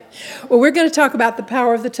Well, we're going to talk about the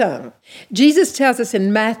power of the tongue. Jesus tells us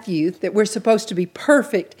in Matthew that we're supposed to be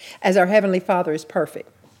perfect as our Heavenly Father is perfect.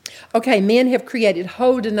 Okay, men have created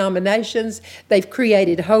whole denominations. They've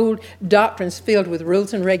created whole doctrines filled with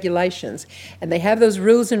rules and regulations. And they have those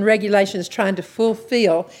rules and regulations trying to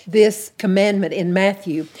fulfill this commandment in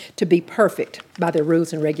Matthew to be perfect by their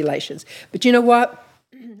rules and regulations. But you know what?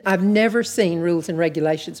 I've never seen rules and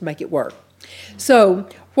regulations make it work. So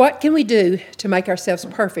what can we do to make ourselves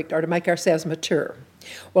perfect or to make ourselves mature?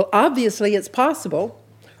 Well, obviously it's possible,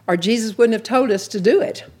 or Jesus wouldn't have told us to do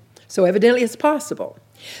it. So evidently it's possible.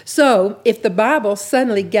 So if the Bible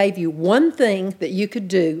suddenly gave you one thing that you could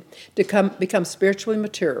do to become spiritually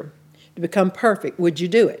mature, to become perfect, would you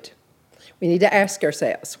do it? We need to ask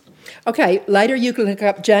ourselves. Okay, later you can look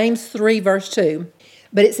up James 3, verse 2.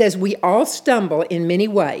 But it says, we all stumble in many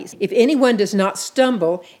ways. If anyone does not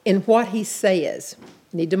stumble in what he says,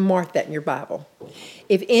 you need to mark that in your Bible.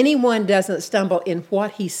 If anyone doesn't stumble in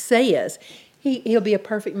what he says, he'll be a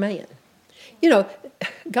perfect man. You know,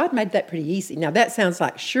 God made that pretty easy. Now, that sounds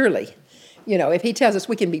like surely, you know, if he tells us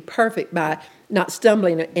we can be perfect by not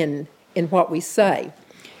stumbling in what we say,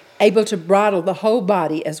 able to bridle the whole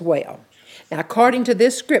body as well. Now, according to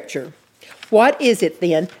this scripture, what is it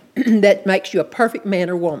then that makes you a perfect man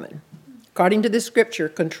or woman? According to this scripture,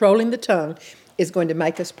 controlling the tongue is going to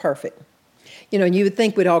make us perfect. You know, and you would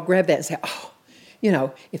think we'd all grab that and say, oh, you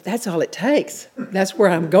know, if that's all it takes, that's where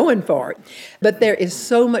I'm going for it. But there is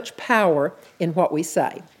so much power in what we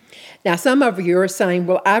say. Now, some of you are saying,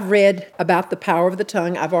 well, I've read about the power of the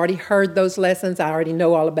tongue. I've already heard those lessons. I already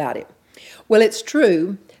know all about it. Well, it's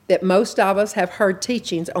true that most of us have heard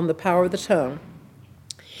teachings on the power of the tongue.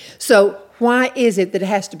 So why is it that it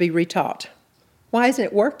has to be retaught? Why isn't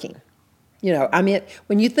it working? You know, I mean,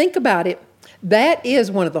 when you think about it, that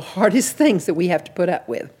is one of the hardest things that we have to put up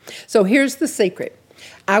with. So here's the secret.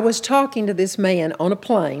 I was talking to this man on a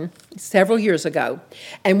plane several years ago,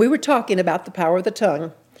 and we were talking about the power of the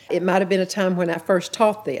tongue. It might have been a time when I first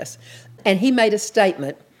taught this, and he made a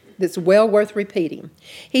statement that's well worth repeating.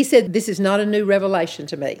 He said, this is not a new revelation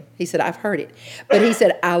to me. He said, I've heard it. But he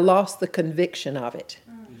said, I lost the conviction of it.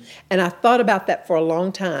 And I thought about that for a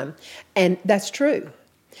long time, and that's true.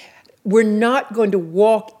 We're not going to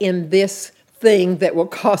walk in this thing that will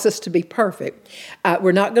cause us to be perfect.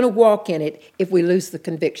 We're not going to walk in it if we lose the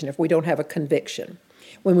conviction, if we don't have a conviction.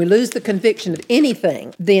 When we lose the conviction of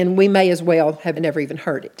anything, then we may as well have never even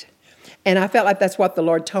heard it. And I felt like that's what the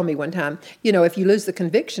Lord told me one time. You know, if you lose the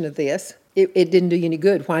conviction of this, it didn't do you any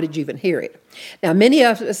good. Why did you even hear it? Now, many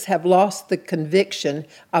of us have lost the conviction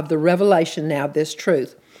of the revelation now of this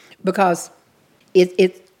truth because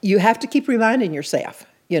you have to keep reminding yourself,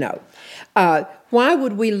 you know. Why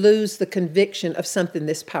would we lose the conviction of something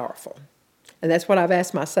this powerful? And that's what I've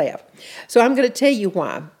asked myself. So I'm going to tell you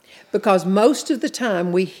why. Because most of the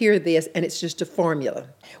time we hear this and it's just a formula.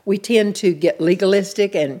 We tend to get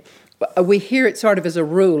legalistic and we hear it sort of as a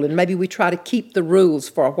rule, and maybe we try to keep the rules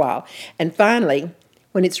for a while. And finally,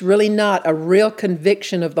 when it's really not a real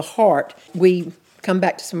conviction of the heart, we come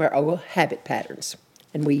back to some of our old habit patterns,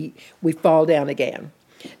 and we fall down again.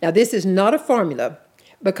 Now, this is not a formula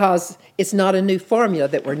because it's not a new formula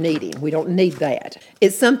that we're needing. We don't need that.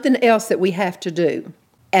 It's something else that we have to do.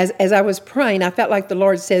 As I was praying, I felt like the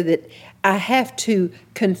Lord said that I have to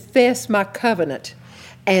confess my covenant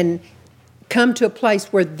and come to a place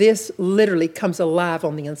where this literally comes alive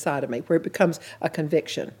on the inside of me, where it becomes a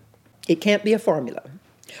conviction. It can't be a formula.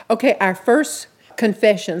 Okay, our first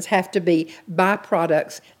confessions have to be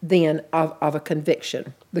byproducts then of a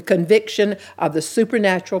conviction, the conviction of the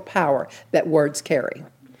supernatural power that words carry.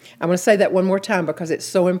 I'm going to say that one more time because it's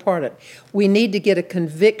so important. We need to get a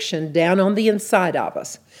conviction down on the inside of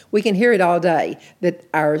us. We can hear it all day that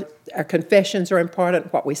our confessions are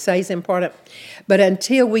important, what we say is important. But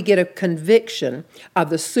until we get a conviction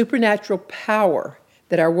of the supernatural power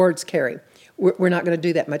that our words carry, we're not going to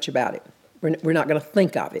do that much about it. We're not going to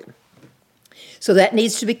think of it. So that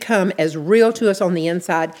needs to become as real to us on the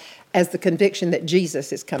inside as the conviction that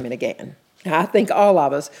Jesus is coming again. Now, I think all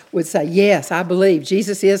of us would say, yes, I believe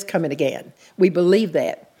Jesus is coming again. We believe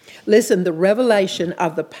that. Listen, the revelation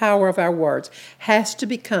of the power of our words has to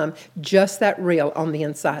become just that real on the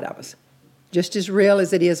inside of us. Just as real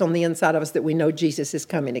as it is on the inside of us that we know Jesus is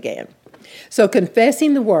coming again. So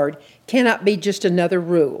confessing the word cannot be just another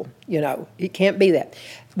rule. You know, it can't be that.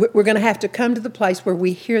 We're going to have to come to the place where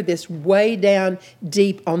we hear this way down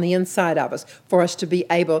deep on the inside of us for us to be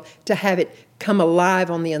able to have it come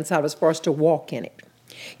alive on the inside of us, for us to walk in it.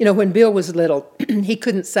 You know, when Bill was little, he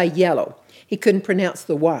couldn't say yellow. He couldn't pronounce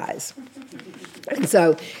the Y's. And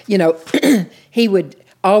so, you know, he would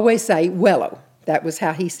always say wellow. That was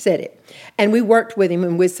how he said it. And we worked with him,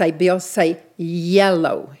 and we'd say, Bill, say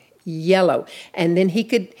yellow, yellow. And then he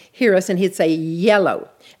could hear us, and he'd say yellow.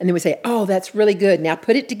 And then we'd say, oh, that's really good. Now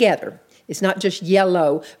put it together. It's not just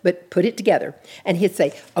yellow, but put it together. And he'd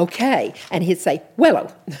say, okay. And he'd say,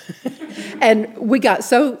 wellow. And we got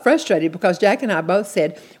so frustrated because Jack and I both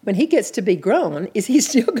said, when he gets to be grown, is he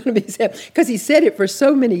still going to be said? Because he said it for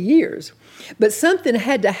so many years. But something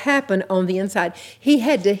had to happen on the inside. He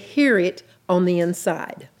had to hear it on the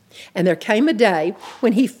inside. And there came a day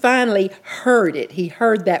when he finally heard it. He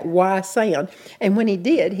heard that Y sound. And when he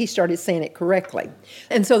did, he started saying it correctly.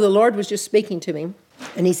 And so the Lord was just speaking to me.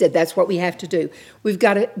 And he said, that's what we have to do. We've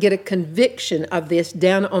got to get a conviction of this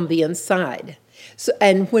down on the inside. So,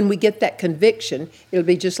 and when we get that conviction, it'll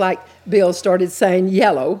be just like Bill started saying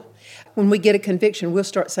yellow. When we get a conviction, we'll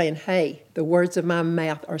start saying, hey, the words of my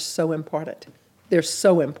mouth are so important. They're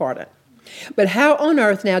so important. But how on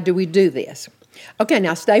earth now do we do this? Okay,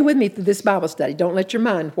 now stay with me through this Bible study. Don't let your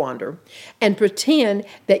mind wander. And pretend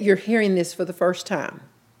that you're hearing this for the first time.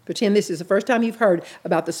 Pretend this is the first time you've heard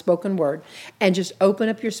about the spoken word, and just open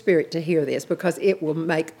up your spirit to hear this, because it will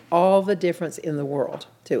make all the difference in the world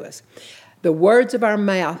to us. The words of our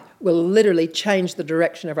mouth will literally change the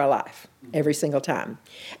direction of our life every single time.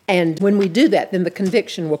 And when we do that, then the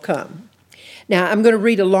conviction will come. Now, I'm going to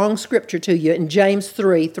read a long scripture to you in James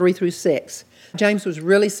 3:3-6. James was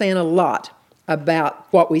really saying a lot about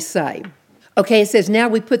what we say. Okay, it says, now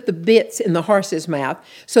we put the bits in the horse's mouth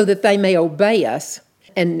so that they may obey us,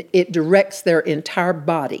 and it directs their entire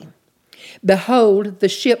body. Behold, the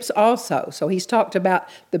ships also. So he's talked about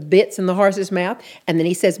the bits in the horse's mouth, and then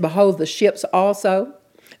he says, behold, the ships also.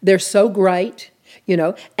 They're so great,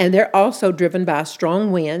 and they're also driven by a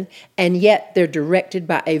strong wind, and yet they're directed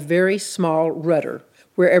by a very small rudder,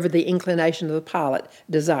 wherever the inclination of the pilot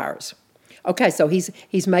desires. Okay, so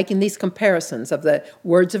he's making these comparisons of the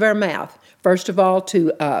words of our mouth, first of all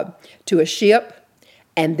to a ship,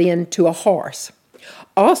 and then to a horse.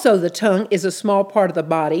 Also, the tongue is a small part of the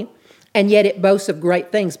body, and yet it boasts of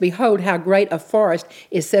great things. Behold, how great a forest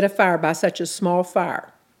is set afire by such a small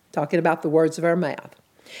fire. Talking about the words of our mouth.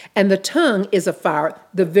 And the tongue is a fire,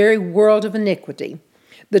 the very world of iniquity.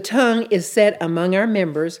 The tongue is set among our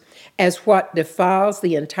members as what defiles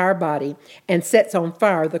the entire body and sets on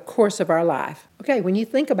fire the course of our life. Okay, when you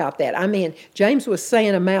think about that, James was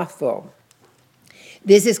saying a mouthful.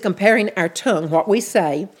 This is comparing our tongue, what we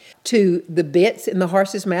say, to the bits in the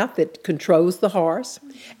horse's mouth that controls the horse.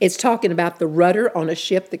 It's talking about the rudder on a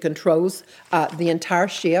ship that controls the entire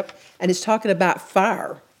ship. And it's talking about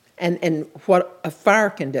fire and what a fire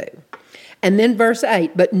can do. And then verse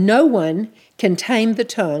 8, but no one can tame the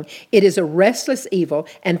tongue. It is a restless evil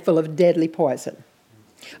and full of deadly poison.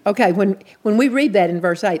 Okay, when we read that in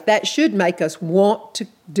verse 8, that should make us want to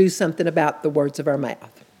do something about the words of our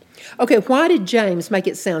mouth. Okay, why did James make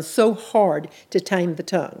it sound so hard to tame the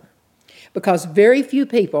tongue? Because very few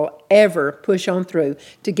people ever push on through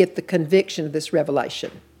to get the conviction of this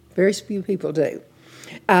revelation. Very few people do.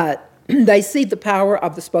 They see the power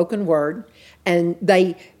of the spoken word, and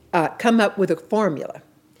they come up with a formula.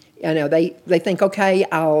 They think, okay,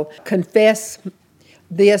 I'll confess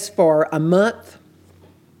this for a month,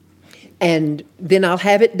 and then I'll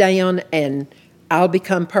have it down, and I'll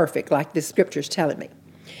become perfect, like this scripture is telling me.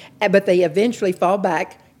 But they eventually fall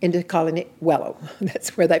back into calling it wellow.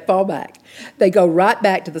 That's where they fall back. They go right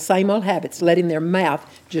back to the same old habits, letting their mouth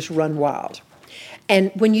just run wild.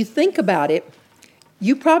 And when you think about it,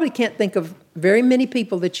 you probably can't think of very many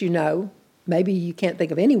people that you know. Maybe you can't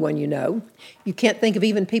think of anyone you know. You can't think of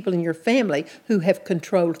even people in your family who have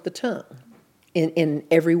controlled the tongue in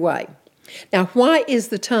every way. Now, why is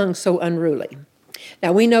the tongue so unruly?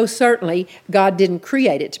 Now, we know certainly God didn't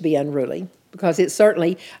create it to be unruly, because it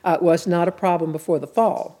certainly was not a problem before the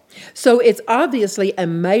fall. So it's obviously a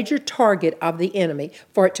major target of the enemy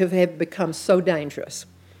for it to have become so dangerous.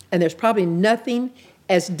 And there's probably nothing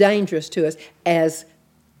as dangerous to us as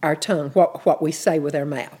our tongue, what we say with our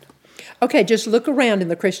mouth. Okay, just look around in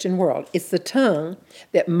the Christian world. It's the tongue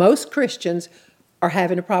that most Christians are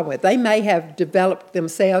having a problem with. They may have developed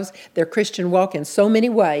themselves, their Christian walk in so many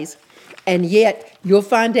ways, and yet you'll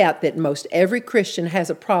find out that most every Christian has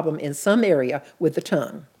a problem in some area with the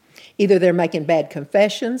tongue. Either they're making bad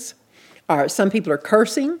confessions, or some people are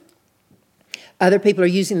cursing. Other people are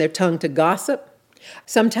using their tongue to gossip.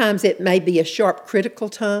 Sometimes it may be a sharp critical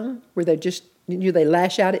tongue where they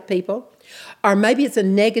lash out at people. Or maybe it's a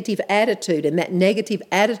negative attitude, and that negative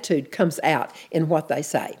attitude comes out in what they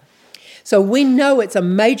say. So we know it's a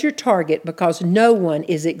major target because no one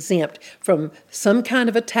is exempt from some kind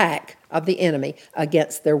of attack of the enemy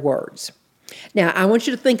against their words. Now, I want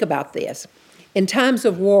you to think about this. In times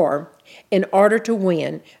of war, in order to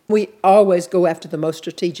win, we always go after the most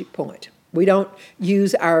strategic point. We don't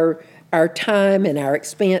use our time and our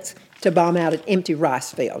expense to bomb out an empty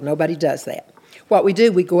rice field. Nobody does that. What we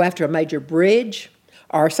do, we go after a major bridge,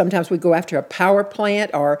 or sometimes we go after a power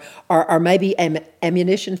plant, or maybe an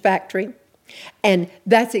ammunition factory. And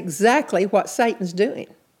that's exactly what Satan's doing.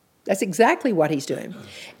 That's exactly what he's doing.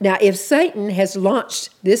 Now, if Satan has launched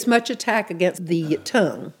this much attack against the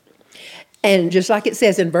tongue, and just like it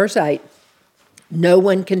says in verse 8, no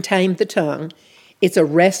one can tame the tongue. It's a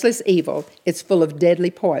restless evil. It's full of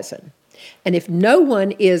deadly poison. And if no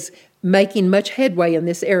one is making much headway in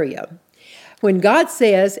this area, when God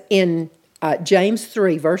says in James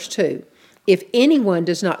 3, verse 2, if anyone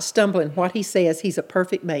does not stumble in what he says, he's a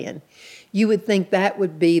perfect man, you would think that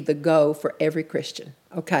would be the goal for every Christian.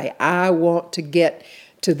 Okay, I want to get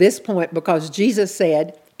to this point because Jesus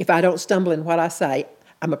said, if I don't stumble in what I say,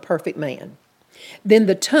 I'm a perfect man. Then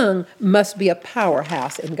the tongue must be a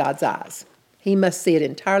powerhouse in God's eyes. He must see it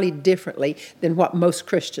entirely differently than what most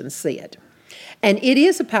Christians see it. And it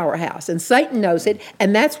is a powerhouse, and Satan knows it,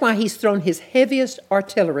 and that's why he's thrown his heaviest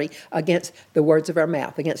artillery against the words of our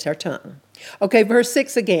mouth, against our tongue. Okay, verse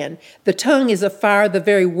 6 again. The tongue is a fire, the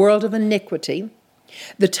very world of iniquity.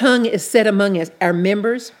 The tongue is set among our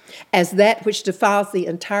members as that which defiles the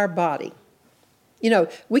entire body. You know,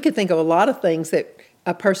 we could think of a lot of things that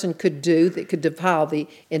a person could do that could defile the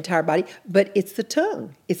entire body, but it's the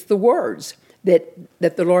tongue, it's the words that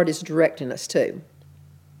the Lord is directing us to.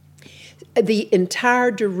 The entire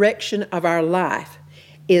direction of our life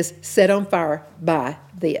is set on fire by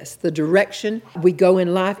this. The direction we go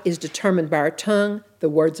in life is determined by our tongue, the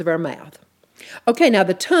words of our mouth. Okay, now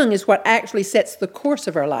the tongue is what actually sets the course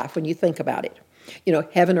of our life when you think about it. You know,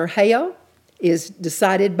 heaven or hell is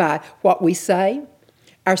decided by what we say.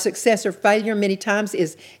 Our success or failure many times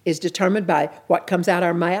is determined by what comes out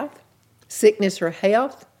our mouth. Sickness or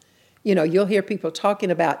health. You know, you'll hear people talking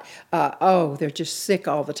about, they're just sick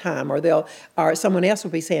all the time. Or someone else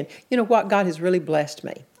will be saying, you know what, God has really blessed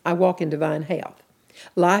me. I walk in divine health.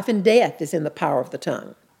 Life and death is in the power of the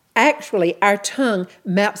tongue. Actually, our tongue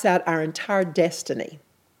maps out our entire destiny.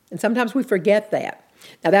 And sometimes we forget that.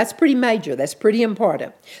 Now, that's pretty major. That's pretty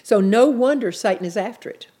important. So no wonder Satan is after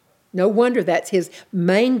it. No wonder that's his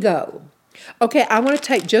main goal. Okay, I want to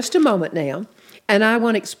take just a moment now, and I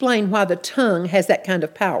want to explain why the tongue has that kind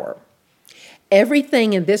of power.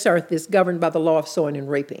 Everything in this earth is governed by the law of sowing and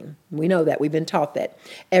reaping. We know that. We've been taught that.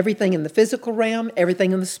 Everything in the physical realm,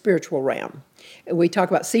 everything in the spiritual realm. We talk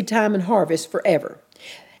about seed time and harvest forever.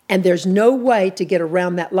 And there's no way to get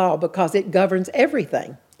around that law because it governs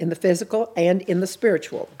everything in the physical and in the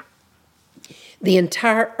spiritual. The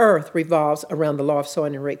entire earth revolves around the law of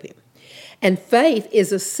sowing and reaping. And faith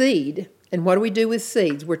is a seed. And what do we do with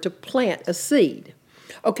seeds? We're to plant a seed.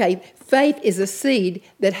 Okay, faith is a seed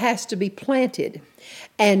that has to be planted.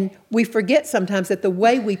 And we forget sometimes that the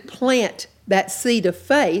way we plant that seed of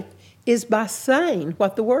faith is by saying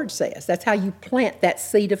what the Word says. That's how you plant that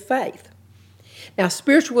seed of faith. Now,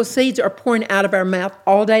 spiritual seeds are pouring out of our mouth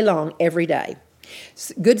all day long, every day.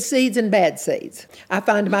 Good seeds and bad seeds. I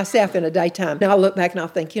find myself in a daytime. Now, I'll look back and I'll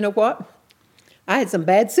think, you know what? I had some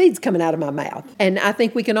bad seeds coming out of my mouth. And I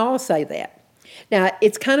think we can all say that. Now,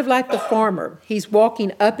 it's kind of like the farmer. He's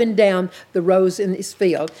walking up and down the rows in his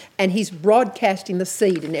field, and he's broadcasting the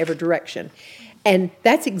seed in every direction. And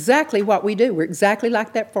that's exactly what we do. We're exactly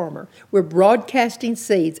like that farmer. We're broadcasting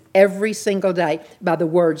seeds every single day by the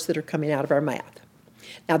words that are coming out of our mouth.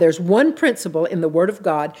 Now, there's one principle in the Word of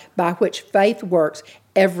God by which faith works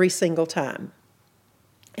every single time.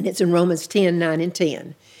 And it's in Romans 10, 9, and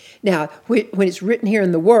 10. Now, when it's written here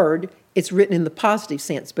in the Word, it's written in the positive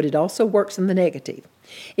sense, but it also works in the negative.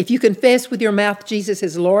 If you confess with your mouth Jesus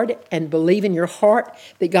is Lord and believe in your heart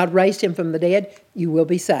that God raised him from the dead, you will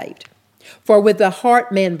be saved. For with the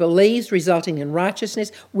heart man believes, resulting in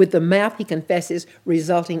righteousness. With the mouth he confesses,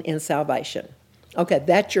 resulting in salvation. Okay,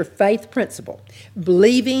 that's your faith principle.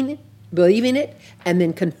 Believing it, and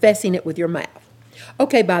then confessing it with your mouth.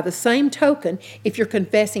 Okay, by the same token, if you're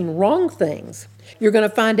confessing wrong things, you're going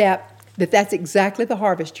to find out that that's exactly the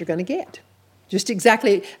harvest you're going to get. Just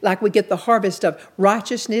exactly like we get the harvest of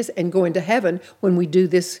righteousness and going to heaven when we do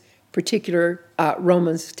this particular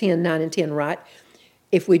Romans 10, 9, and 10, right?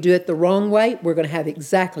 If we do it the wrong way, we're going to have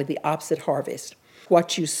exactly the opposite harvest.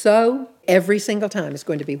 What you sow every single time is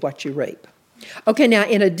going to be what you reap. Okay, now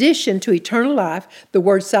in addition to eternal life, the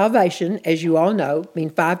word salvation, as you all know,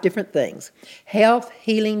 means 5 different things: health,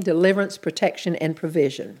 healing, deliverance, protection, and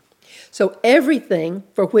provision. So everything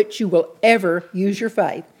for which you will ever use your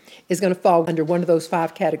faith is going to fall under one of those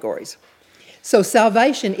 5 categories. So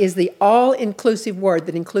salvation is the all-inclusive word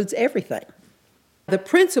that includes everything. The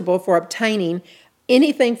principle for obtaining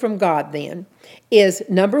anything from God then is,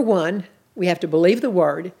 number one, we have to believe the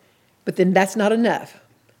word, but then that's not enough.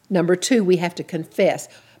 Number two, we have to confess,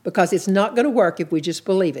 because it's not going to work if we just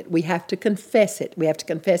believe it. We have to confess it. We have to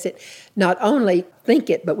confess it, not only think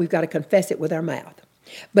it, but we've got to confess it with our mouth.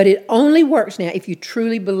 But it only works now if you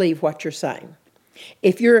truly believe what you're saying.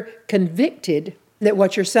 If you're convicted that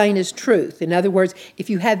what you're saying is truth, in other words, if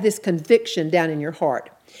you have this conviction down in your heart,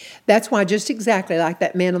 that's why, just exactly like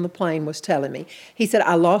that man on the plane was telling me, he said,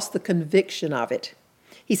 I lost the conviction of it.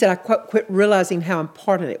 He said, I quit realizing how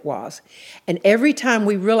important it was. And every time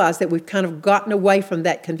we realize that we've kind of gotten away from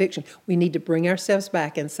that conviction, we need to bring ourselves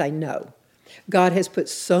back and say, no. God has put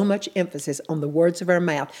so much emphasis on the words of our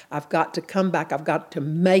mouth. I've got to come back. I've got to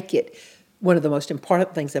make it one of the most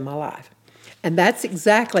important things in my life. And that's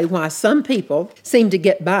exactly why some people seem to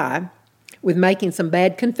get by with making some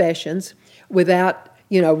bad confessions without,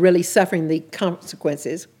 really suffering the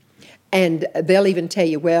consequences. And they'll even tell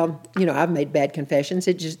you, well, I've made bad confessions.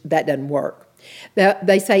 That doesn't work.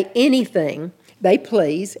 They say anything they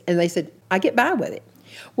please, and they said, I get by with it.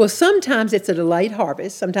 Well, sometimes it's a delayed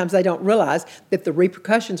harvest. Sometimes they don't realize that the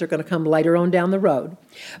repercussions are going to come later on down the road.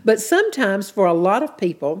 But sometimes for a lot of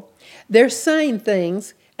people, they're saying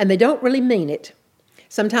things and they don't really mean it.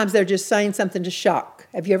 Sometimes they're just saying something to shock.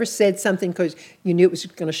 Have you ever said something because you knew it was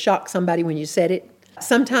going to shock somebody when you said it?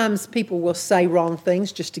 Sometimes people will say wrong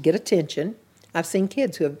things just to get attention. I've seen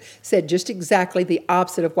kids who have said just exactly the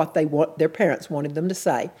opposite of what their parents wanted them to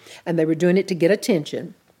say, and they were doing it to get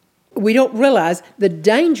attention. We don't realize the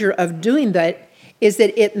danger of doing that is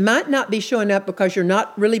that it might not be showing up because you're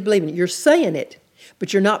not really believing it. You're saying it,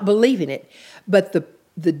 but you're not believing it. But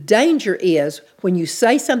the danger is when you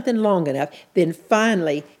say something long enough, then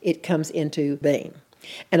finally it comes into being.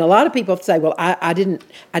 And a lot of people say, well, I didn't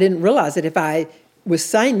realize that if I was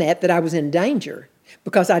saying that I was in danger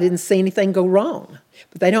because I didn't see anything go wrong.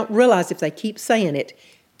 But they don't realize if they keep saying it,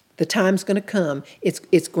 the time's going to come,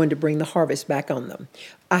 it's going to bring the harvest back on them.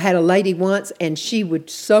 I had a lady once, and she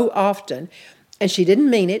would so often, and she didn't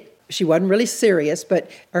mean it, she wasn't really serious, but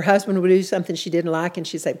her husband would do something she didn't like, and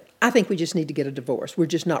she'd say, I think we just need to get a divorce. We're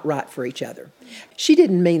just not right for each other. She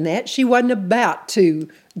didn't mean that. She wasn't about to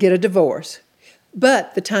get a divorce.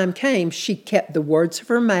 But the time came, she kept the words of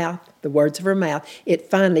her mouth. It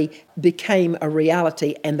finally became a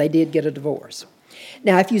reality, and they did get a divorce.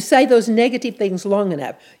 Now, if you say those negative things long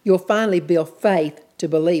enough, you'll finally build faith to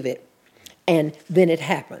believe it, and then it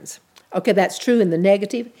happens. Okay, that's true in the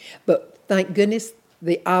negative, but thank goodness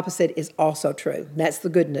the opposite is also true. That's the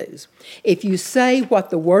good news. If you say what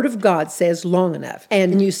the Word of God says long enough,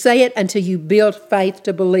 and you say it until you build faith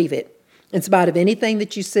to believe it, in spite of anything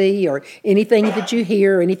that you see or anything that you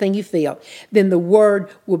hear or anything you feel, then the Word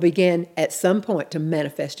will begin at some point to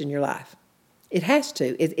manifest in your life. It has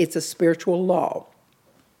to. It's a spiritual law.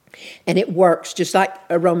 And it works, just like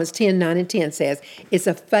Romans 10:9-10 says. It's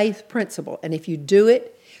a faith principle. And if you do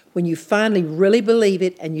it, when you finally really believe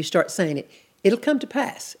it and you start saying it, it'll come to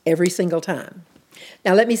pass every single time.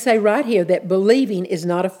 Now, let me say right here that believing is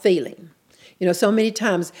not a feeling. So many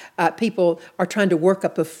times people are trying to work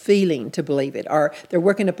up a feeling to believe it, or they're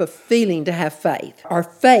working up a feeling to have faith. Our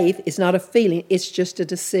faith is not a feeling, it's just a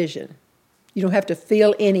decision. You don't have to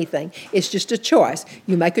feel anything. It's just a choice.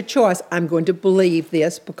 You make a choice, I'm going to believe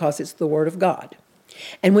this because it's the Word of God.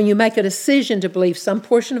 And when you make a decision to believe some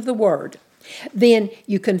portion of the Word, then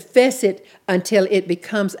you confess it until it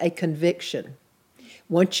becomes a conviction.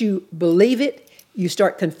 Once you believe it, you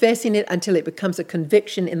start confessing it until it becomes a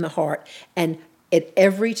conviction in the heart, and at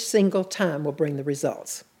every single time will bring the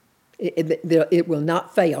results. It will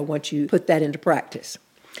not fail once you put that into practice.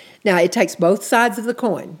 Now, it takes both sides of the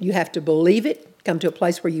coin. You have to believe it, come to a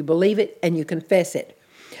place where you believe it, and you confess it.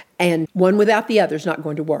 And one without the other is not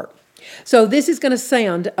going to work. So this is going to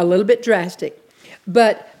sound a little bit drastic,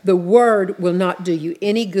 but the Word will not do you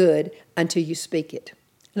any good until you speak it.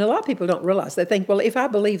 And a lot of people don't realize. They think, well, if I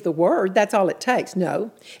believe the Word, that's all it takes.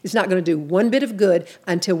 No, it's not going to do one bit of good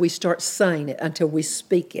until we start saying it, until we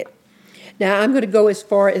speak it. Now, I'm going to go as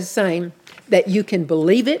far as saying that you can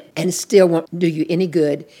believe it and it still won't do you any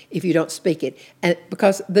good if you don't speak it, and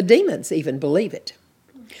because the demons even believe it.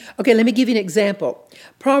 Okay, let me give you an example.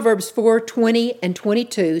 Proverbs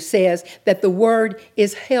 4:20-22 says that the Word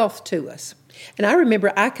is health to us. And I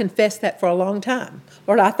remember I confessed that for a long time.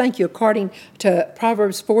 Lord, I thank you, according to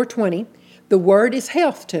Proverbs 4:20, the Word is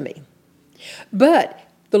health to me. But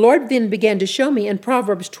the Lord then began to show me in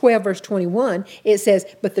Proverbs 12:21, it says,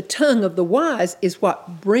 but the tongue of the wise is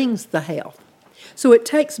what brings the health. So it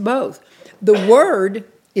takes both. The Word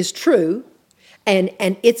is true, And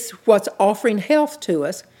it's what's offering health to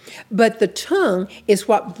us, but the tongue is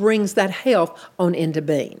what brings that health on into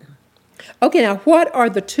being. Okay, now what are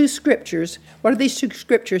the two scriptures? What are these two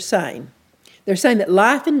scriptures saying? They're saying that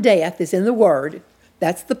life and death is in the Word.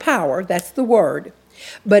 That's the power, that's the Word.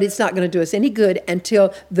 But it's not going to do us any good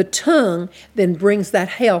until the tongue then brings that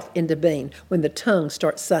health into being, when the tongue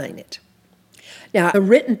starts saying it. Now, a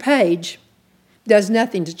written page does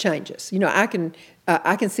nothing to change us. I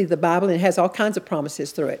can see the Bible, and it has all kinds of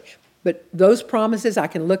promises through it. But those promises, I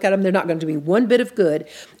can look at them. They're not going to do me one bit of good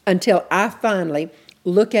until I finally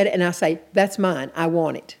look at it and I say, that's mine. I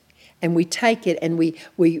want it. And we take it and we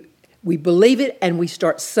believe it and we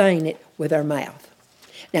start saying it with our mouth.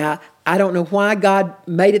 Now, I don't know why God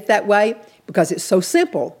made it that way, because it's so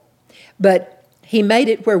simple. But He made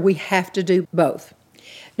it where we have to do both.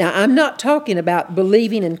 Now, I'm not talking about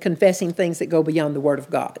believing and confessing things that go beyond the Word of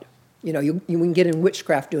God. You can get in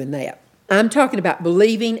witchcraft doing that. I'm talking about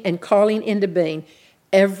believing and calling into being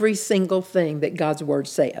every single thing that God's Word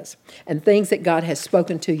says, and things that God has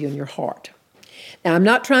spoken to you in your heart. Now, I'm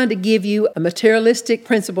not trying to give you a materialistic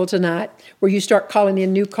principle tonight where you start calling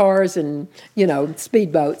in new cars and,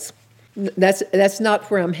 speedboats. That's not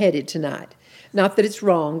where I'm headed tonight. Not that it's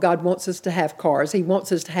wrong. God wants us to have cars. He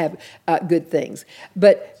wants us to have good things.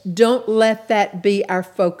 But don't let that be our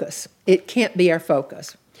focus. It can't be our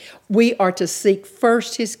focus. We are to seek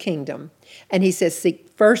first His kingdom. And He says, seek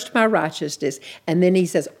first my righteousness. And then He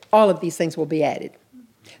says, all of these things will be added.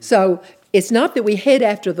 So it's not that we head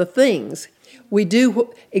after the things. We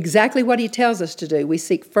do exactly what He tells us to do. We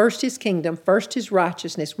seek first His kingdom, first His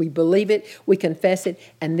righteousness. We believe it, we confess it,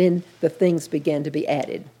 and then the things begin to be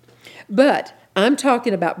added. But I'm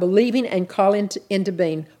talking about believing and calling into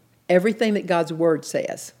being everything that God's Word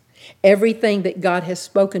says, everything that God has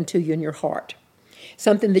spoken to you in your heart,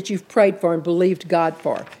 something that you've prayed for and believed God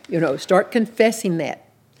for. Start confessing that,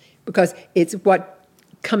 because it's what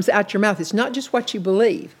comes out your mouth. It's not just what you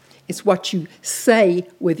believe, it's what you say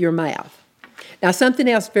with your mouth. Now, something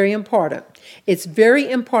else very important. It's very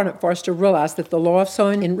important for us to realize that the law of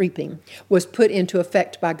sowing and reaping was put into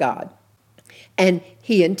effect by God. And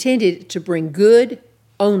He intended to bring good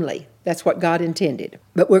only. That's what God intended.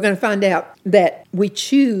 But we're going to find out that we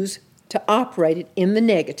choose to operate it in the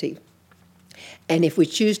negative. And if we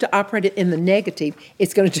choose to operate it in the negative,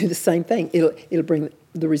 it's going to do the same thing. It'll bring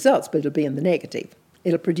the results, but it'll be in the negative.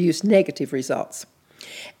 It'll produce negative results.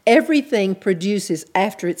 Everything produces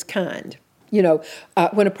after its kind.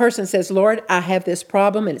 When a person says, Lord, I have this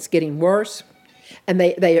problem and it's getting worse, and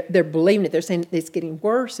they're believing it, they're saying it's getting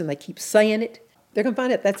worse, and they keep saying it, they're going to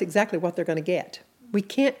find out that's exactly what they're going to get. We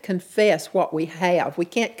can't confess what we have. We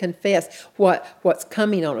can't confess what's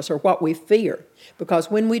coming on us or what we fear,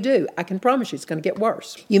 because when we do, I can promise you it's going to get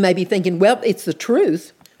worse. You may be thinking, well, it's the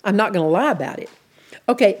truth. I'm not going to lie about it.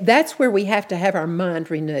 Okay, that's where we have to have our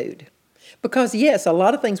mind renewed. Because, yes, a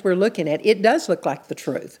lot of things we're looking at, it does look like the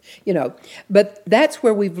truth, but that's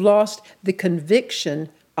where we've lost the conviction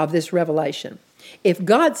of this revelation. If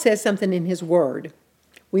God says something in His Word,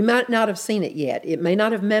 we might not have seen it yet. It may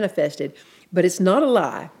not have manifested, but it's not a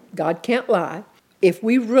lie. God can't lie. If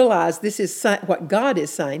we realize this is what God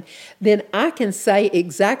is saying, then I can say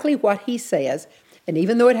exactly what He says, and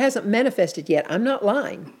even though it hasn't manifested yet, I'm not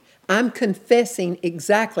lying. I'm confessing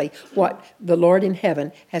exactly what the Lord in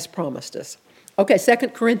heaven has promised us. Okay, 2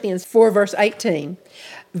 Corinthians 4, verse 18,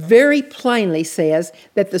 very plainly says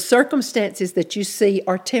that the circumstances that you see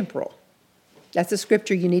are temporal. That's a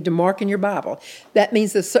scripture you need to mark in your Bible. That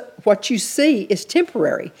means what you see is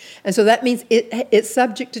temporary. And so that means it's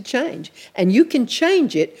subject to change. And you can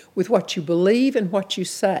change it with what you believe and what you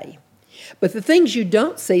say. But the things you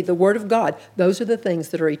don't see, the Word of God, those are the things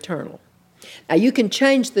that are eternal. Now, you can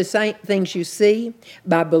change the same things you see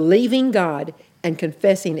by believing God and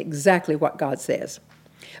confessing exactly what God says.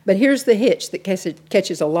 But here's the hitch that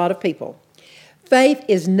catches a lot of people. Faith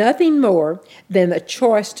is nothing more than a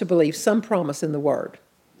choice to believe some promise in the Word.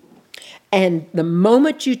 And the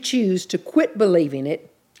moment you choose to quit believing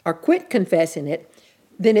it or quit confessing it,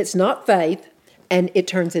 then it's not faith and it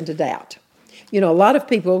turns into doubt. A lot of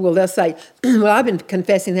people, they'll say, well, I've been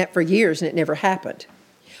confessing that for years and it never happened.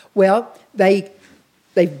 Well, they've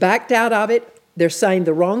backed out of it. They're saying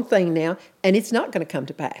the wrong thing now, and it's not going to come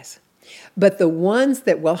to pass. But the ones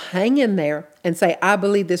that will hang in there and say, I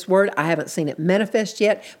believe this word, I haven't seen it manifest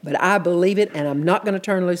yet, but I believe it, and I'm not going to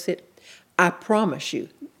turn loose it, I promise you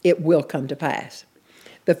it will come to pass.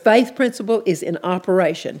 The faith principle is in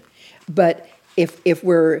operation. But if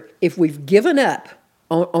we've given up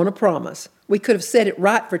on a promise, we could have said it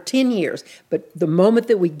right for 10 years, but the moment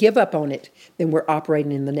that we give up on it, then we're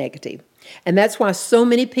operating in the negative. And that's why so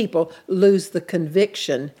many people lose the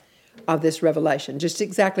conviction of this revelation, just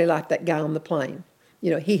exactly like that guy on the plane.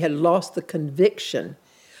 He had lost the conviction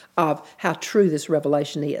of how true this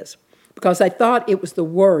revelation is because they thought it was the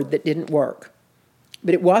word that didn't work.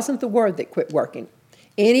 But it wasn't the word that quit working.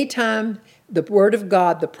 Anytime the word of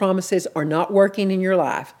God, the promises are not working in your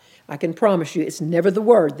life, I can promise you it's never the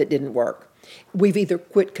word that didn't work. We've either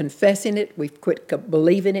quit confessing it, we've quit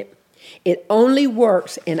believing it. It only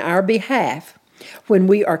works in our behalf when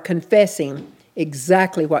we are confessing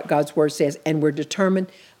exactly what God's word says, and we're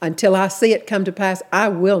determined until I see it come to pass, I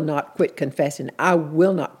will not quit confessing. I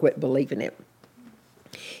will not quit believing it.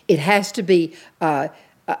 It has to be a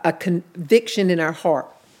conviction in our heart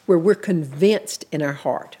where we're convinced in our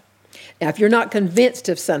heart. Now, if you're not convinced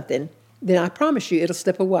of something, then I promise you it'll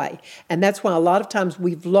slip away. And that's why a lot of times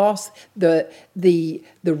we've lost the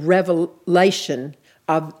revelation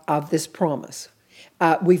of this promise.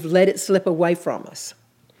 We've let it slip away from us.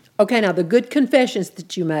 Okay, now the good confessions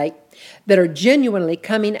that you make that are genuinely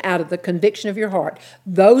coming out of the conviction of your heart,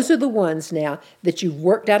 those are the ones now that you've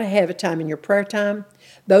worked out ahead of time in your prayer time.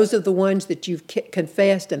 Those are the ones that you've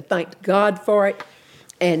confessed and thanked God for it.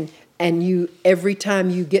 And you, every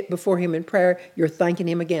time you get before Him in prayer, you're thanking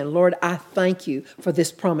Him again. Lord, I thank you for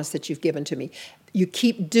this promise that you've given to me. You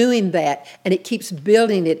keep doing that, and it keeps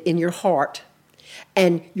building it in your heart.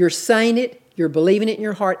 And you're saying it, you're believing it in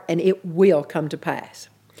your heart, and it will come to pass.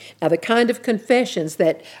 Now, the kind of confessions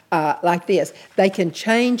that, like this, they can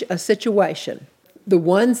change a situation. The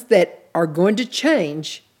ones that are going to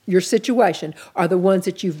change your situation are the ones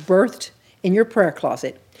that you've birthed in your prayer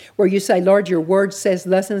closet, where you say, Lord, your word says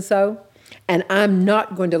thus and so, and I'm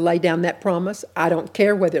not going to lay down that promise. I don't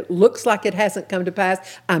care whether it looks like it hasn't come to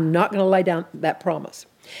pass. I'm not going to lay down that promise.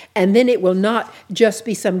 And then it will not just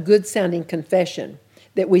be some good-sounding confession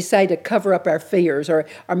that we say to cover up our fears or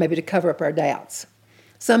maybe to cover up our doubts.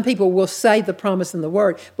 Some people will say the promise in the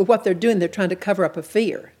word, but what they're doing, they're trying to cover up a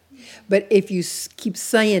fear. But if you keep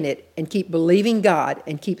saying it and keep believing God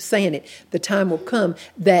and keep saying it, the time will come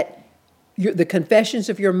that the confessions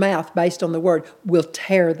of your mouth based on the word will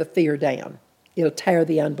tear the fear down. It'll tear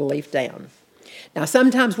the unbelief down. Now,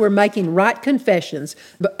 sometimes we're making right confessions,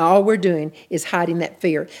 but all we're doing is hiding that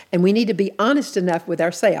fear. And we need to be honest enough with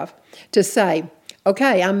ourselves to say,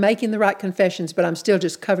 okay, I'm making the right confessions, but I'm still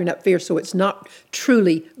just covering up fear, so it's not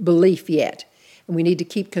truly belief yet. And we need to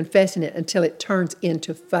keep confessing it until it turns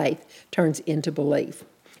into faith, turns into belief.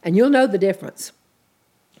 And you'll know the difference.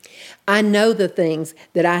 I know the things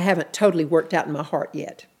that I haven't totally worked out in my heart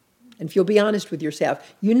yet. And if you'll be honest with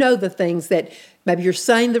yourself, you know the things that maybe you're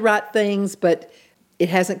saying the right things, but it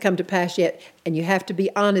hasn't come to pass yet. And you have to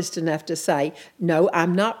be honest enough to say, no,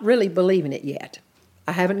 I'm not really believing it yet.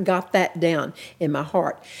 I haven't got that down in my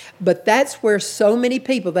heart. But that's where so many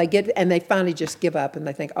people, they get and they finally just give up and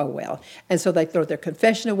they think, oh, well. And so they throw their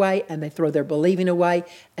confession away and they throw their believing away,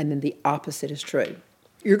 and then the opposite is true.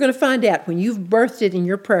 You're going to find out when you've birthed it in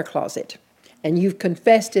your prayer closet and you've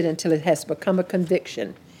confessed it until it has become a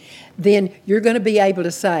conviction, then you're going to be able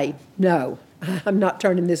to say, no, I'm not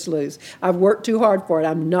turning this loose. I've worked too hard for it.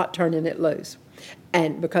 I'm not turning it loose.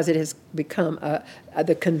 And because it has become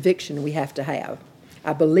the conviction we have to have.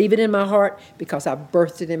 I believe it in my heart because I've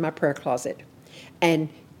birthed it in my prayer closet. And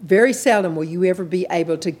very seldom will you ever be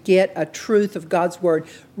able to get a truth of God's word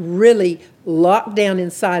really locked down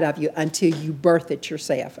inside of you until you birth it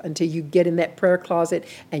yourself, until you get in that prayer closet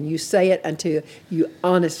and you say it, until you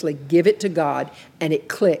honestly give it to God and it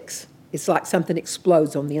clicks. It's like something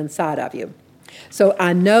explodes on the inside of you. So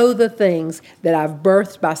I know the things that I've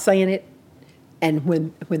birthed by saying it. And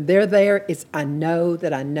when they're there, it's I know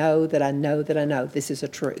that I know that I know that I know this is a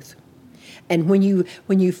truth. And when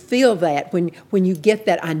you feel that, when you get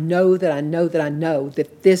that I know that I know that I know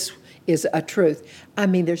that this is a truth, I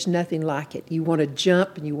mean, there's nothing like it. You want to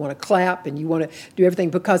jump and you want to clap and you want to do everything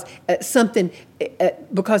because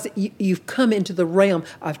you've come into the realm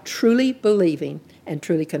of truly believing and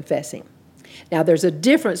truly confessing. Now, there's a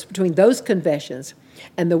difference between those confessions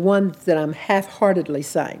and the ones that I'm half-heartedly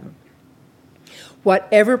saying.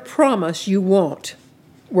 Whatever promise you want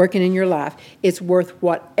working in your life, it's worth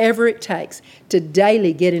whatever it takes to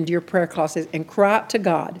daily get into your prayer closet and cry out to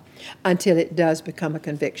God until it does become a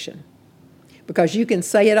conviction. Because you can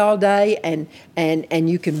say it all day and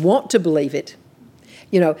you can want to believe it,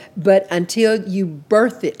 but until you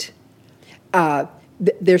birth it,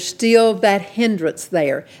 there's still that hindrance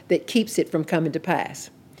there that keeps it from coming to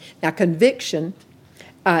pass. Now, conviction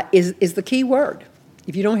is the key word.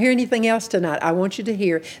 If you don't hear anything else tonight, I want you to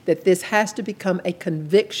hear that this has to become a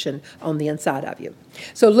conviction on the inside of you.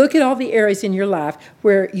 So look at all the areas in your life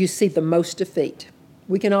where you see the most defeat.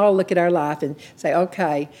 We can all look at our life and say,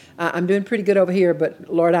 okay, I'm doing pretty good over here,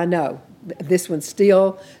 but Lord, I know this one's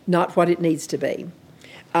still not what it needs to be.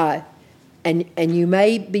 And you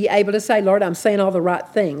may be able to say, Lord, I'm saying all the right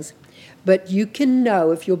things. But you can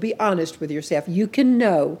know, if you'll be honest with yourself, you can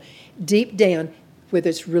know deep down whether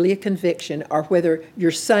it's really a conviction or whether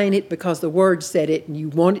you're saying it because the Word said it and you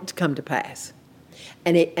want it to come to pass.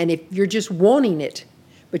 And if you're just wanting it,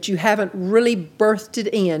 but you haven't really birthed it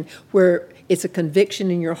in where it's a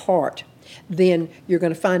conviction in your heart, then you're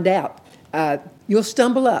going to find out. You'll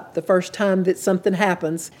stumble up the first time that something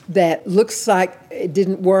happens that looks like it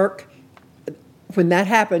didn't work. When that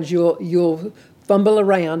happens, you'll fumble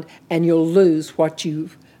around and you'll lose what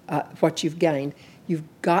you've gained.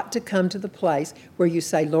 You've got to come to the place where you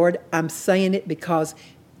say, Lord, I'm saying it because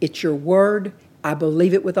it's your word. I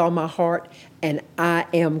believe it with all my heart, and I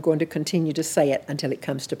am going to continue to say it until it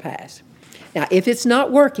comes to pass. Now, if it's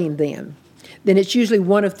not working then it's usually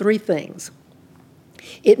one of three things.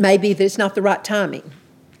 It may be that it's not the right timing.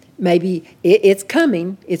 Maybe it's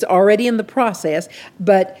coming. It's already in the process,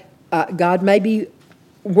 but God may be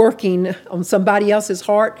working on somebody else's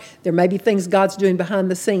heart. There may be things God's doing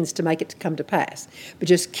behind the scenes to make it to come to pass. But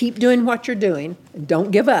just keep doing what you're doing and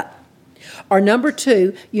don't give up. Or number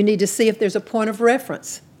two, you need to see if there's a point of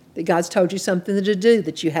reference that God's told you something to do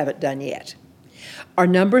that you haven't done yet. Or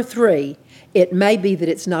number three, it may be that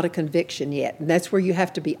it's not a conviction yet. And that's where you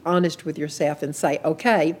have to be honest with yourself and say,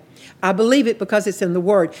 okay, I believe it because it's in the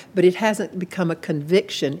Word, but it hasn't become a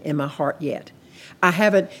conviction in my heart yet. I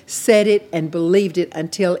haven't said it and believed it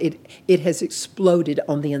until it has exploded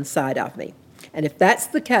on the inside of me. And if that's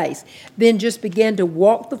the case, then just begin to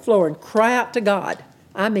walk the floor and cry out to God.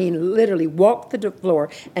 I mean, literally walk the floor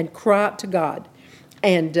and cry out to God.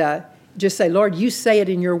 And just say, Lord, you say it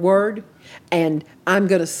in your word, and I'm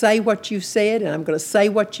going to say what you've said, and I'm going to say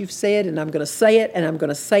what you've said, and I'm going to say it, and I'm going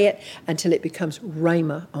to say it until it becomes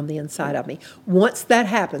rhema on the inside of me. Once that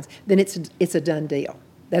happens, then it's a done deal.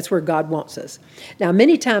 That's where God wants us. Now,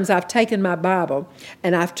 many times I've taken my Bible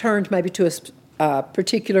and I've turned maybe to a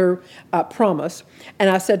particular promise, and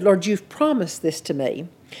I said, Lord, you've promised this to me,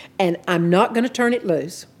 and I'm not going to turn it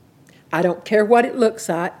loose. I don't care what it looks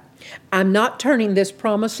like. I'm not turning this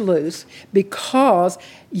promise loose because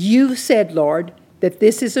you said, Lord, that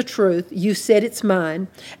this is a truth. You said it's mine,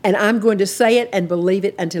 and I'm going to say it and believe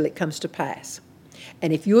it until it comes to pass.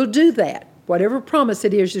 And if you'll do that, whatever promise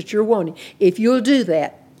it is that you're wanting, if you'll do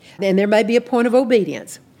that, then there may be a point of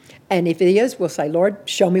obedience. And if it is, we'll say, Lord,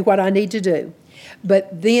 show me what I need to do.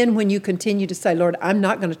 But then when you continue to say, Lord, I'm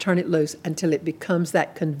not going to turn it loose until it becomes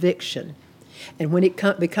that conviction. And when it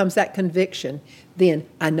becomes that conviction, then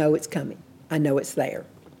I know it's coming. I know it's there.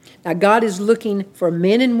 Now, God is looking for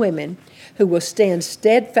men and women who will stand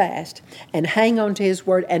steadfast and hang on to His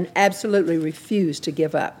word and absolutely refuse to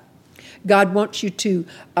give up. God wants you to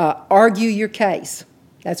argue your case.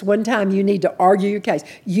 That's one time you need to argue your case.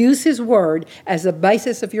 Use His word as the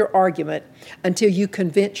basis of your argument until you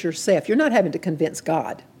convince yourself. You're not having to convince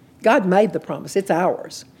God. God made the promise. It's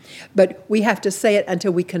ours. But we have to say it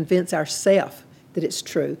until we convince ourselves that it's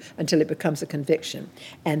true, until it becomes a conviction.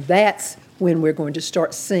 And that's when we're going to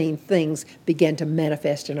start seeing things begin to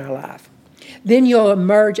manifest in our life. Then you'll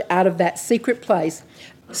emerge out of that secret place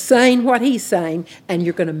saying what He's saying, and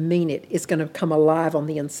you're going to mean it. It's going to come alive on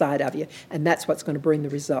the inside of you, and that's what's going to bring the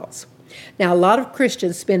results. Now, a lot of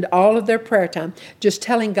Christians spend all of their prayer time just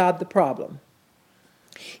telling God the problem.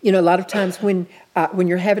 You know, a lot of times when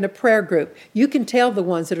you're having a prayer group, you can tell the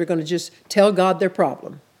ones that are going to just tell God their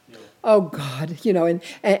problem. Yeah. Oh, God, you know,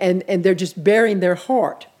 and they're just bearing their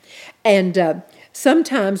heart. And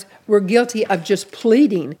sometimes we're guilty of just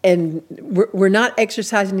pleading, and we're not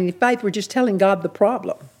exercising any faith. We're just telling God the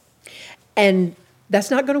problem. And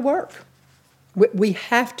that's not going to work. We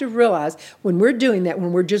have to realize when we're doing that,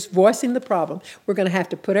 when we're just voicing the problem, we're going to have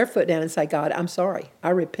to put our foot down and say, God, I'm sorry. I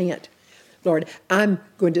repent. Lord, I'm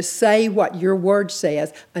going to say what your word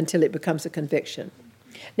says until it becomes a conviction.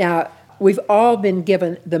 Now, we've all been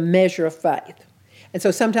given the measure of faith. And so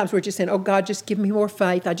sometimes we're just saying, oh, God, just give me more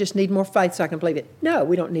faith. I just need more faith so I can believe it. No,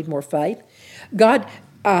 we don't need more faith. God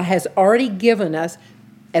has already given us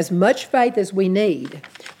as much faith as we need.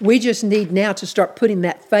 We just need now to start putting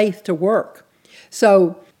that faith to work.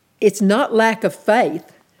 So it's not lack of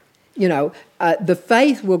faith. You know, the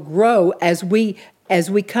faith will grow as we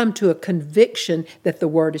come to a conviction that the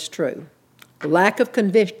word is true. Lack of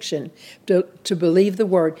conviction to believe the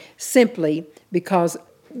word simply because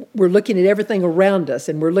we're looking at everything around us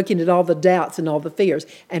and we're looking at all the doubts and all the fears,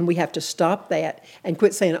 and we have to stop that and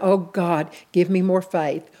quit saying, oh, God, give me more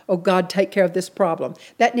faith. Oh, God, take care of this problem.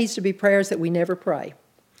 That needs to be prayers that we never pray.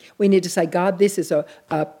 We need to say, God, this is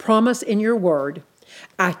a promise in your word.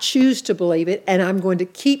 I choose to believe it, and I'm going to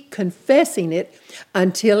keep confessing it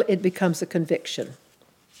until it becomes a conviction.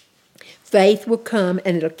 Faith will come,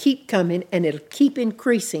 and it'll keep coming, and it'll keep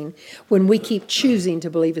increasing when we keep choosing to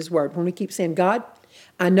believe his word. When we keep saying, God,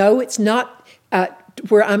 I know it's not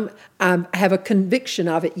where I have a conviction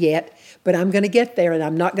of it yet, but I'm going to get there, and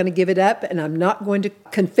I'm not going to give it up, and I'm not going to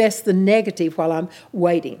confess the negative while I'm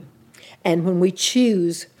waiting. And when we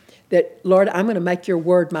choose that, Lord, I'm going to make your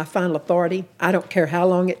word my final authority, I don't care how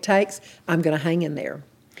long it takes, I'm going to hang in there.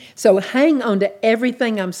 So hang on to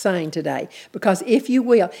everything I'm saying today, because if you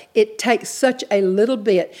will, it takes such a little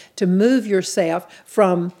bit to move yourself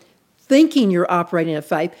from thinking you're operating in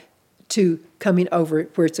faith to coming over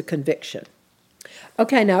where it's a conviction.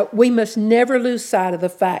 Okay, now we must never lose sight of the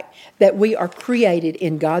fact that we are created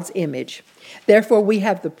in God's image. Therefore, we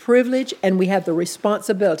have the privilege and we have the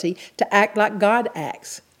responsibility to act like God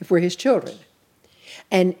acts if we're his children.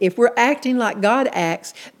 And if we're acting like God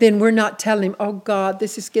acts, then we're not telling him, oh, God,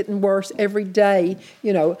 this is getting worse every day.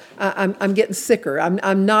 You know, I'm getting sicker.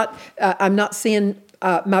 I'm not seeing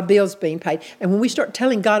my bills being paid. And when we start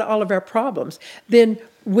telling God all of our problems, then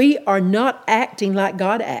we are not acting like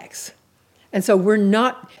God acts. And so we're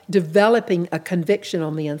not developing a conviction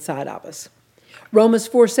on the inside of us. Romans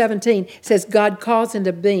 4:17 says, God calls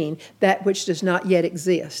into being that which does not yet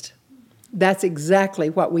exist. That's exactly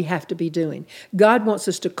what we have to be doing. God wants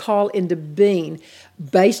us to call into being,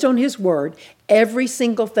 based on his word, every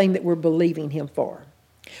single thing that we're believing him for.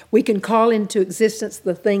 We can call into existence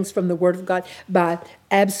the things from the word of God by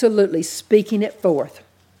absolutely speaking it forth.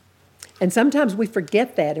 And sometimes we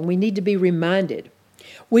forget that, and we need to be reminded.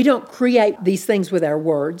 We don't create these things with our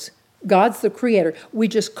words. God's the creator. We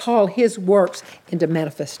just call his works into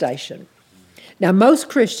manifestation. Now, most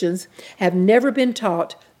Christians have never been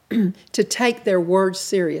taught to take their words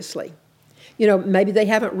seriously. You know, maybe they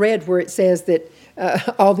haven't read where it says that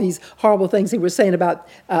all these horrible things he was saying about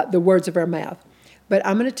the words of our mouth. But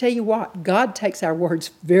I'm going to tell you what, God takes our words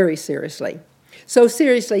very seriously. So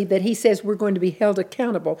seriously that he says we're going to be held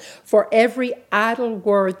accountable for every idle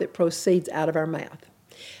word that proceeds out of our mouth.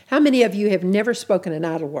 How many of you have never spoken an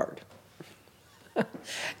idle word?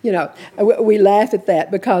 You know, we laugh at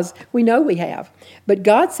that because we know we have. But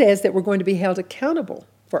God says that we're going to be held accountable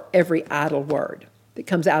for every idle word that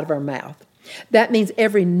comes out of our mouth. That means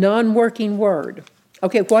every non-working word.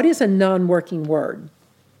 Okay, what is a non-working word?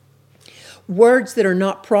 Words that are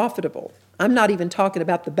not profitable. I'm not even talking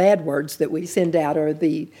about the bad words that we send out or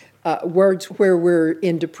the words where we're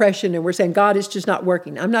in depression and we're saying, God, it's just not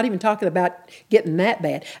working. I'm not even talking about getting that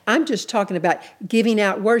bad. I'm just talking about giving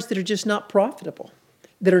out words that are just not profitable,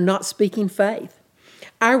 that are not speaking faith.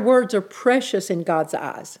 Our words are precious in God's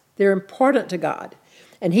eyes. They're important to God.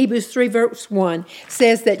 And Hebrews 3 verse 1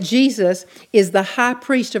 says that Jesus is the high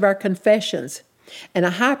priest of our confessions. And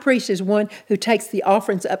a high priest is one who takes the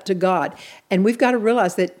offerings up to God. And we've got to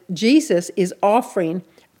realize that Jesus is offering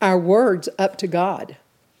our words up to God.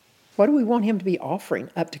 What do we want him to be offering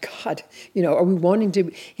up to God? You know, are we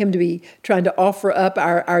wanting him to be trying to offer up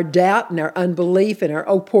our doubt and our unbelief and our,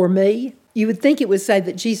 oh, poor me? You would think it would say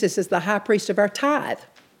that Jesus is the high priest of our tithe.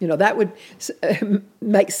 You know, that would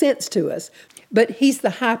make sense to us. But he's the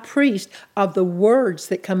high priest of the words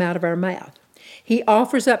that come out of our mouth. He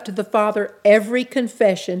offers up to the Father every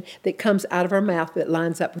confession that comes out of our mouth that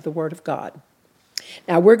lines up with the Word of God.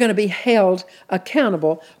 Now, we're going to be held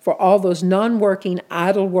accountable for all those non-working,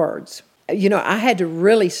 idle words. You know, I had to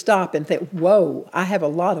really stop and think, whoa, I have a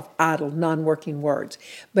lot of idle, non-working words.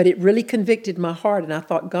 But it really convicted my heart, and I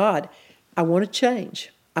thought, God, I want to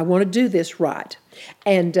change. I want to do this right.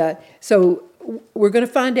 And so we're going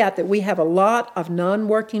to find out that we have a lot of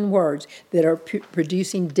non-working words that are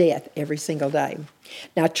producing death every single day.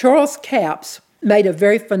 Now, Charles Capps made a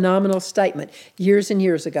very phenomenal statement years and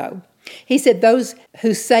years ago. He said those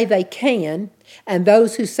who say they can and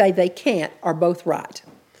those who say they can't are both right.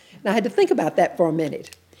 Now, I had to think about that for a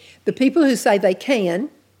minute. The people who say they can,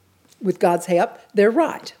 with God's help, they're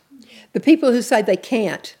right. The people who say they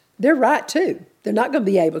can't, they're right too. They're not going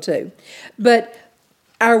to be able to. But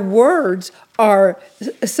our words are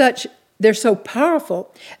such, they're so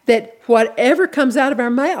powerful that whatever comes out of our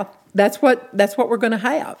mouth, that's what we're going to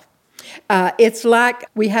have. It's like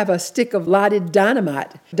we have a stick of lighted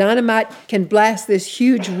dynamite. Dynamite can blast this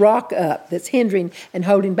huge rock up that's hindering and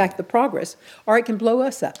holding back the progress, or it can blow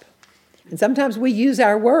us up. And sometimes we use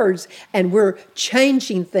our words and we're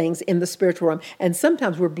changing things in the spiritual realm, and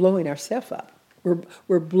sometimes we're blowing ourselves up.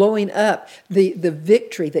 We're blowing up the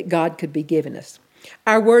victory that God could be giving us.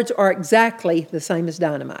 Our words are exactly the same as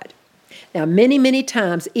dynamite. Now, many, many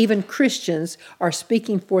times, even Christians are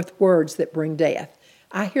speaking forth words that bring death.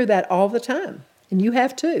 I hear that all the time, and you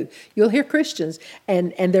have too. You'll hear Christians,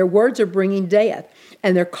 and their words are bringing death,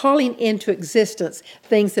 and they're calling into existence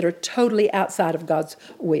things that are totally outside of God's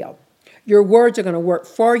will. Your words are going to work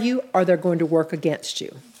for you, or they're going to work against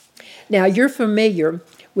you. Now, you're familiar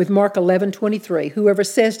with Mark 11:23. Whoever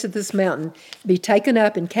says to this mountain, be taken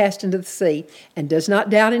up and cast into the sea, and does not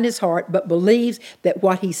doubt in his heart, but believes that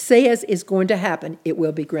what he says is going to happen, it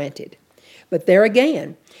will be granted. But there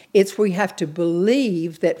again, it's we have to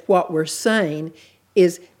believe that what we're saying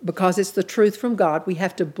is, because it's the truth from God, we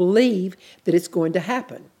have to believe that it's going to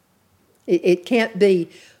happen. It can't be,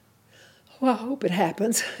 well, I hope it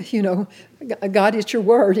happens. God, it's your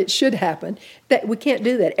word. It should happen. That we can't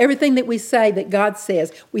do that. Everything that we say that God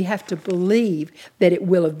says, we have to believe that it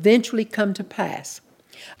will eventually come to pass,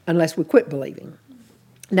 unless we quit believing.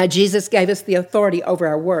 Now, Jesus gave us the authority over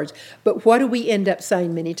our words, but what do we end up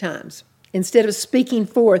saying many times? Instead of speaking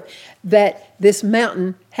forth that this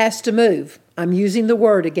mountain has to move, I'm using the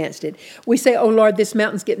word against it, we say, oh, Lord, this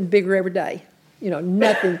mountain's getting bigger every day.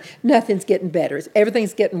 Nothing's getting better.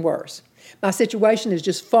 Everything's getting worse. My situation is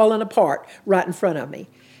just falling apart right in front of me.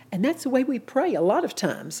 And that's the way we pray a lot of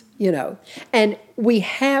times, And we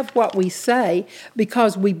have what we say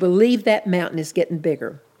because we believe that mountain is getting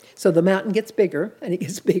bigger. So the mountain gets bigger, and it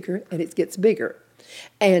gets bigger, and it gets bigger.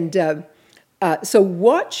 And so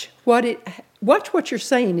watch what you're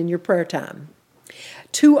saying in your prayer time.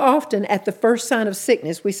 Too often, at the first sign of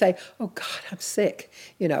sickness, we say, oh, God, I'm sick,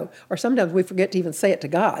 Or sometimes we forget to even say it to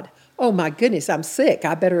God. Oh, my goodness, I'm sick.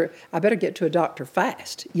 I better get to a doctor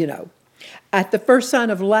fast, At the first sign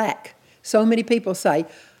of lack, so many people say,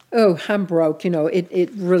 oh, I'm broke,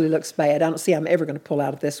 it really looks bad. I don't see I'm ever going to pull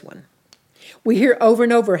out of this one. We hear over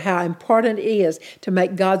and over how important it is to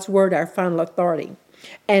make God's word our final authority.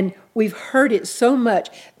 And we've heard it so much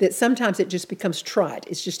that sometimes it just becomes trite.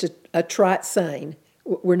 It's just a trite saying.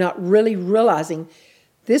 We're not really realizing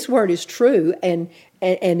this word is true and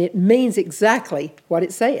it means exactly what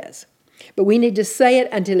it says. But we need to say it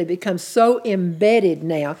until it becomes so embedded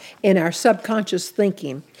now in our subconscious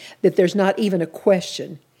thinking that there's not even a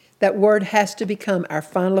question. That word has to become our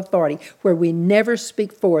final authority, where we never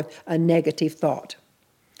speak forth a negative thought.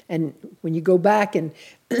 And when you go back and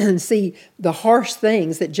see the harsh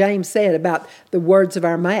things that James said about the words of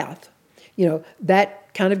our mouth,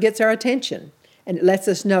 that kind of gets our attention. And it lets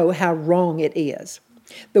us know how wrong it is.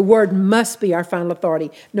 The word must be our final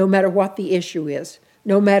authority, no matter what the issue is,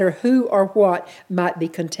 no matter who or what might be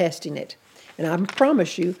contesting it. And I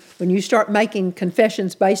promise you, when you start making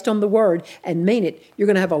confessions based on the word and mean it, you're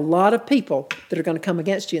going to have a lot of people that are going to come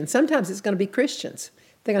against you. And sometimes it's going to be Christians.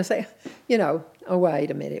 They're going to say, oh,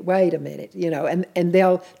 wait a minute, and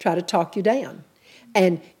they'll try to talk you down.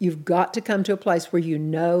 And you've got to come to a place where you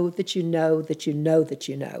know that you know that you know that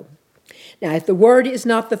you know. Now, if the word is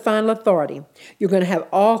not the final authority, you're going to have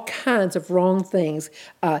all kinds of wrong things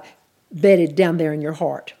bedded down there in your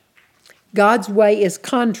heart. God's way is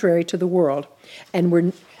contrary to the world, and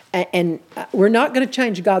we're not going to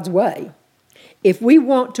change God's way. If we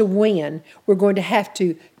want to win, we're going to have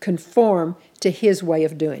to conform to His way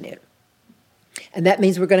of doing it. And that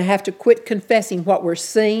means we're going to have to quit confessing what we're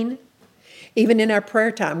seeing. Even in our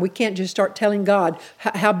prayer time, we can't just start telling God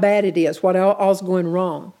how bad it is, what all's going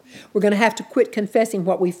wrong. We're going to have to quit confessing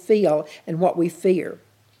what we feel and what we fear.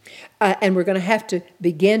 And we're going to have to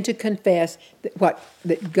begin to confess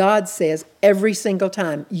that God says every single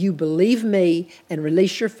time. You believe me and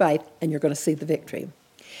release your faith, and you're going to see the victory.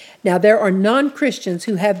 Now, there are non-Christians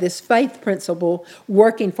who have this faith principle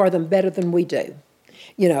working for them better than we do,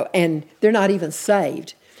 and they're not even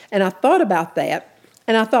saved. And I thought about that,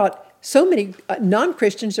 and I thought, so many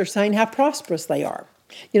non-Christians are saying how prosperous they are.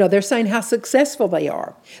 They're saying how successful they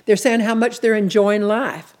are. They're saying how much they're enjoying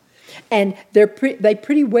life. And they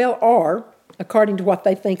pretty well are, according to what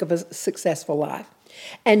they think of a successful life.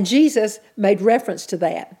 And Jesus made reference to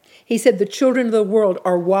that. He said the children of the world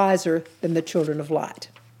are wiser than the children of light.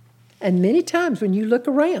 And many times when you look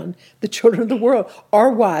around, the children of the world are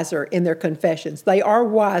wiser in their confessions. They are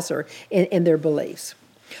wiser in their beliefs.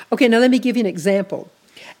 Okay, now let me give you an example.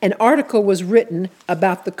 An article was written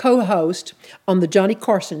about the co-host on the Johnny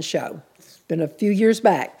Carson show. It's been a few years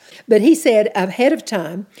back. But he said ahead of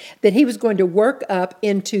time that he was going to work up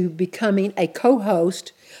into becoming a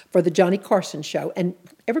co-host for the Johnny Carson show. And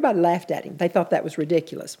everybody laughed at him. They thought that was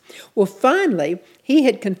ridiculous. Well, finally, he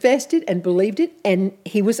had confessed it and believed it, and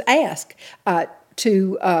he was asked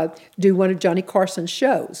to do one of Johnny Carson's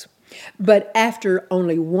shows. But after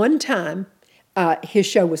only one time, his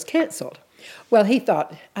show was canceled. Well, I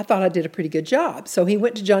thought I did a pretty good job. So he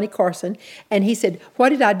went to Johnny Carson and he said, what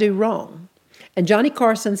did I do wrong? And Johnny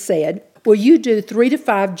Carson said, well, you do 3 to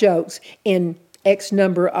 5 jokes in X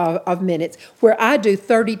number of minutes, where I do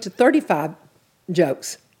 30 to 35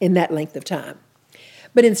 jokes in that length of time.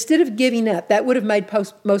 But instead of giving up, that would have made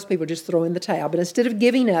most people just throw in the towel. But instead of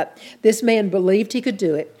giving up, this man believed he could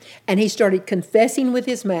do it, and he started confessing with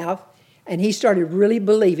his mouth, and he started really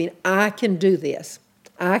believing, I can do this.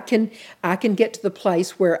 I can get to the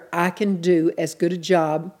place where I can do as good a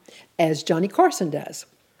job as Johnny Carson does.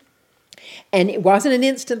 And it wasn't an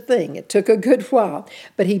instant thing. It took a good while.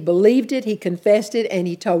 But he believed it, he confessed it, and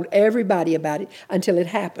he told everybody about it until it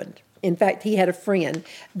happened. In fact, he had a friend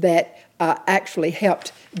that actually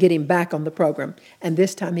helped get him back on the program. And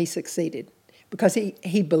this time he succeeded because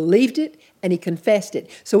he believed it and he confessed it.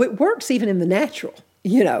 So it works even in the natural,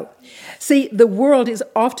 you know. See, the world is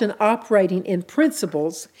often operating in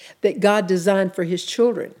principles that God designed for his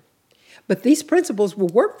children. But these principles will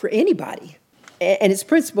work for anybody. And it's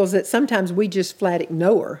principles that sometimes we just flat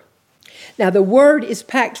ignore. Now, the Word is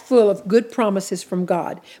packed full of good promises from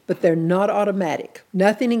God, but they're not automatic.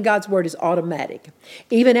 Nothing in God's Word is automatic.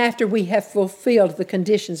 Even after we have fulfilled the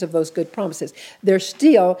conditions of those good promises, they're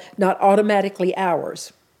still not automatically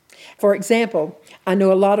ours. For example, I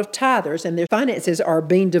know a lot of tithers and their finances are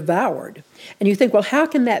being devoured. And you think, well, how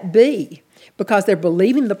can that be? Because they're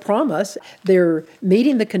believing the promise, they're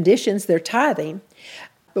meeting the conditions, they're tithing.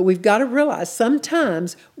 But we've got to realize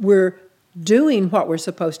sometimes we're doing what we're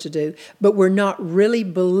supposed to do, but we're not really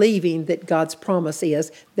believing that God's promise is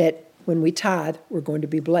that when we tithe, we're going to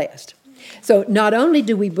be blessed. So not only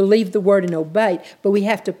do we believe the word and obey, but we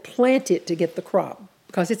have to plant it to get the crop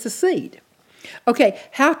because it's a seed. Okay,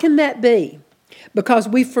 how can that be? Because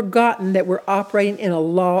we've forgotten that we're operating in a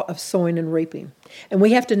law of sowing and reaping. And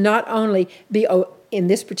we have to not only be, in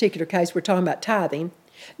this particular case, we're talking about tithing.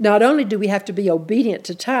 Not only do we have to be obedient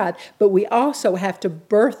to tithe, but we also have to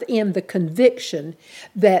birth in the conviction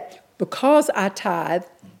that because I tithe,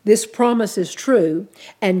 this promise is true,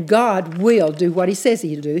 and God will do what he says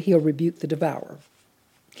he'll do. He'll rebuke the devourer.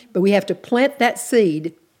 But we have to plant that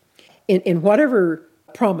seed in whatever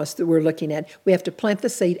promise that we're looking at. We have to plant the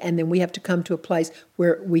seed, and then we have to come to a place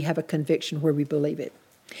where we have a conviction, where we believe it.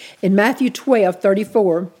 In Matthew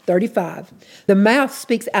 12:34-35, the mouth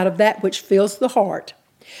speaks out of that which fills the heart.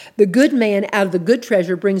 The good man out of the good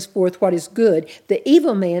treasure brings forth what is good. The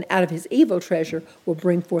evil man out of his evil treasure will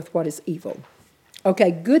bring forth what is evil.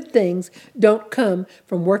 Okay, good things don't come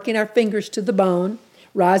from working our fingers to the bone,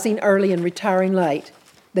 rising early and retiring late.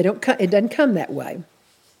 It doesn't come that way.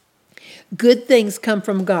 Good things come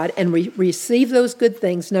from God, and we receive those good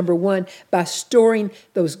things, number one, by storing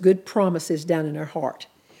those good promises down in our heart.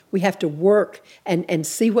 We have to work and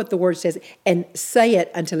see what the Word says and say it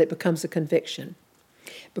until it becomes a conviction.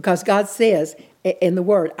 Because God says in the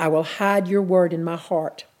Word, I will hide your word in my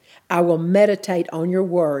heart. I will meditate on your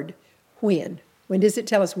word. When? When does it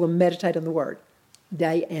tell us we'll meditate on the Word?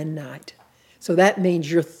 Day and night. So that means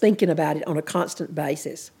you're thinking about it on a constant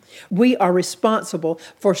basis. We are responsible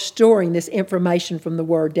for storing this information from the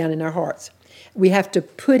Word down in our hearts. We have to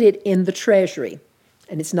put it in the treasury,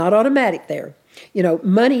 and it's not automatic there. You know,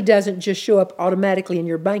 money doesn't just show up automatically in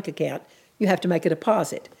your bank account. You have to make a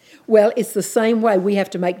deposit. Well, it's the same way we have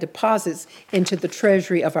to make deposits into the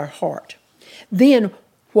treasury of our heart. Then,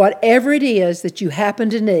 whatever it is that you happen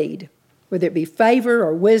to need, whether it be favor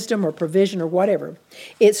or wisdom or provision or whatever,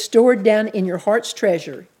 it's stored down in your heart's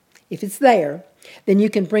treasure. If it's there, then you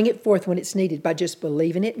can bring it forth when it's needed by just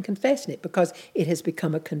believing it and confessing it because it has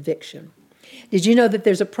become a conviction. Did you know that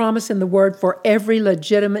there's a promise in the Word for every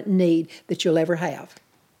legitimate need that you'll ever have?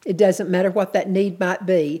 It doesn't matter what that need might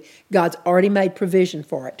be. God's already made provision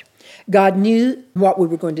for it. God knew what we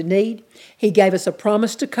were going to need. He gave us a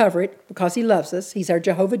promise to cover it because he loves us. He's our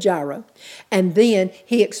Jehovah Jireh. And then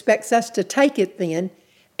he expects us to take it then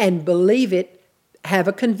and believe it, have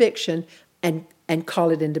a conviction, and call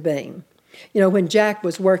it into being. You know, when Jack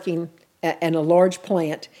was working in a large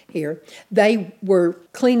plant here, they were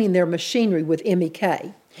cleaning their machinery with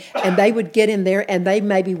MEK. And they would get in there and they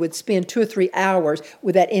maybe would spend 2 or 3 hours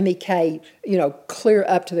with that MEK, clear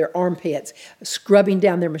up to their armpits, scrubbing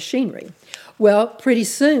down their machinery. Well, pretty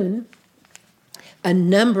soon, a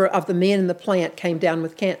number of the men in the plant came down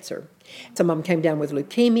with cancer. Some of them came down with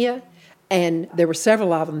leukemia, and there were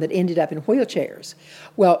several of them that ended up in wheelchairs.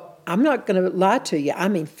 Well, I'm not going to lie to you. I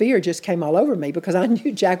mean, fear just came all over me because I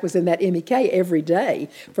knew Jack was in that MEK every day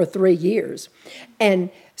for 3 years.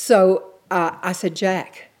 And so I said,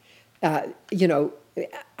 Jack, I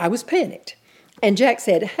was panicked. And Jack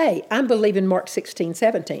said, hey, I'm believing Mark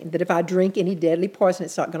 16:17, that if I drink any deadly poison,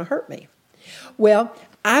 it's not going to hurt me. Well,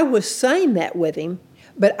 I was saying that with him,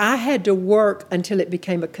 but I had to work until it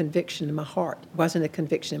became a conviction in my heart. It wasn't a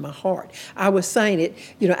conviction in my heart. I was saying it,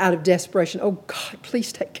 out of desperation. Oh, God,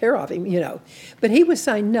 please take care of him, But he was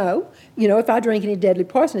saying, no, if I drink any deadly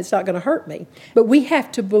poison, it's not going to hurt me. But we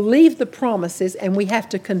have to believe the promises and we have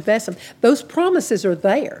to confess them. Those promises are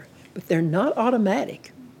there, but they're not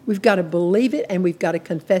automatic. We've got to believe it and we've got to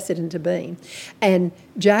confess it into being. And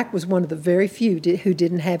Jack was one of the very few who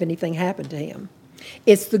didn't have anything happen to him.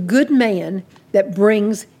 It's the good man that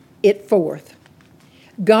brings it forth.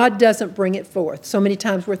 God doesn't bring it forth. So many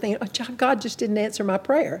times we're thinking, oh, God just didn't answer my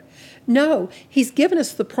prayer. No, he's given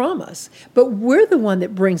us the promise, but we're the one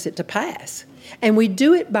that brings it to pass. And we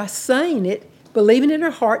do it by saying it, believing in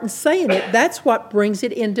our heart and saying it. That's what brings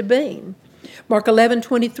it into being. Mark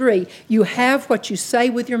 11:23, you have what you say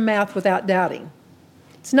with your mouth without doubting.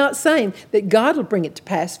 It's not saying that God will bring it to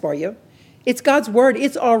pass for you. It's God's word.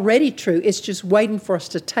 It's already true. It's just waiting for us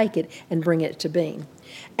to take it and bring it to being.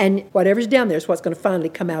 And whatever's down there is what's going to finally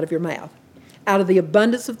come out of your mouth. Out of the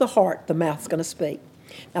abundance of the heart, the mouth's going to speak.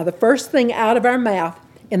 Now, the first thing out of our mouth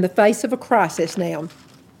in the face of a crisis now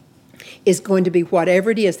is going to be whatever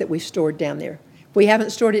it is that we've stored down there. If we haven't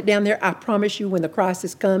stored it down there, I promise you when the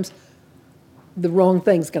crisis comes, the wrong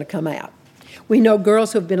thing's going to come out. We know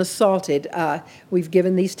girls who have been assaulted. We've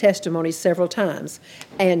given these testimonies several times,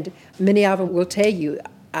 and many of them will tell you,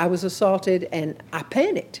 I was assaulted and I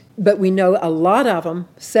panicked. But we know a lot of them,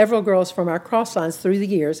 several girls from our cross lines through the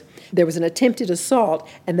years, there was an attempted assault,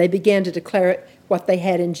 and they began to declare what they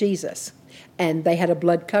had in Jesus. And they had a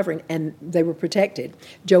blood covering, and they were protected.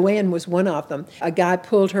 Joanne was one of them. A guy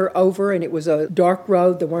pulled her over, and it was a dark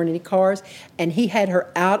road. There weren't any cars. And he had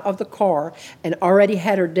her out of the car and already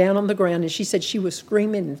had her down on the ground. And she said she was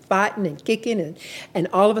screaming and fighting and kicking. And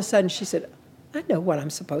all of a sudden she said, I know what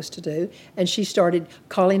I'm supposed to do. And she started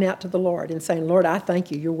calling out to the Lord and saying, Lord, I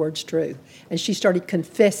thank you. Your word's true. And she started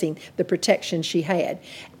confessing the protection she had.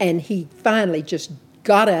 And he finally just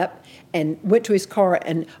got up and went to his car,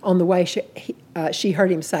 and on the way she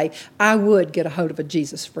heard him say, I would get a hold of a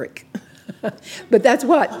Jesus freak. But that's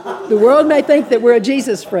what. The world may think that we're a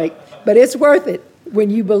Jesus freak, but it's worth it when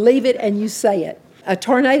you believe it and you say it. A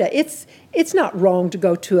tornado, it's not wrong to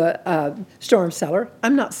go to a storm cellar.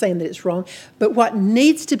 I'm not saying that it's wrong, but what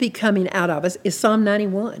needs to be coming out of us is Psalm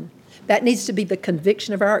 91. That needs to be the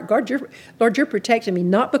conviction of our heart. Lord, you're protecting me,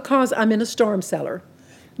 not because I'm in a storm cellar,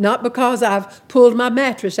 not because I've pulled my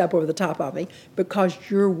mattress up over the top of me, because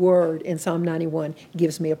your word in Psalm 91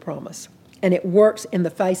 gives me a promise. And it works in the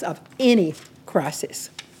face of any crisis.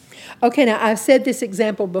 Okay, now I've said this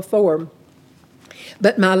example before,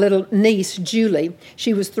 but my little niece, Julie,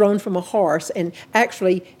 she was thrown from a horse, and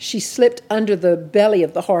actually she slipped under the belly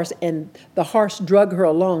of the horse, and the horse drug her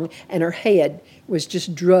along, and her head was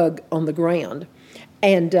just drug on the ground.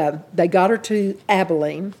 And they got her to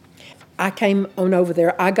Abilene. I came on over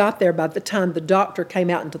there. I got there by the time the doctor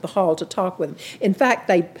came out into the hall to talk with him. In fact,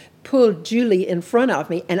 they pulled Julie in front of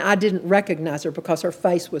me, and I didn't recognize her because her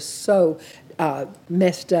face was so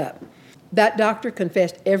messed up. That doctor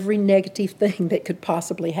confessed every negative thing that could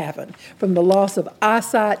possibly happen, from the loss of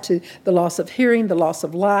eyesight to the loss of hearing, the loss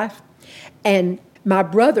of life. And my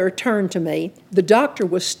brother turned to me. The doctor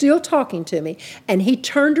was still talking to me, and he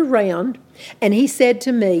turned around, and he said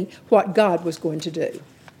to me what God was going to do.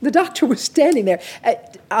 The doctor was standing there.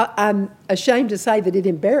 I'm ashamed to say that it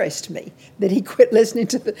embarrassed me that he quit listening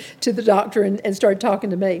to the doctor and started talking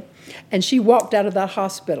to me. And she walked out of that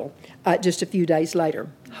hospital just a few days later,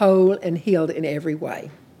 whole and healed in every way.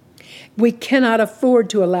 We cannot afford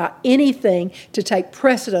to allow anything to take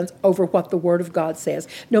precedence over what the Word of God says,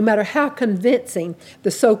 no matter how convincing the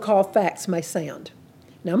so-called facts may sound.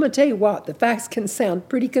 Now, I'm going to tell you what, the facts can sound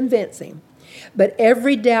pretty convincing, but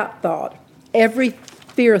every doubt thought, every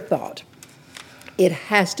fear thought, it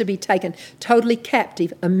has to be taken totally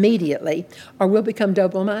captive immediately, or we'll become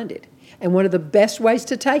double-minded. And one of the best ways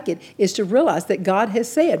to take it is to realize that God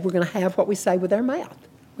has said we're going to have what we say with our mouth,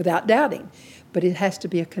 without doubting. But it has to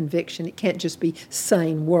be a conviction. It can't just be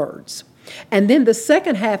saying words. And then the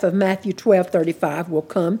second half of Matthew 12:35 will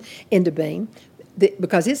come into being,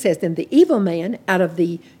 because it says, then the evil man out of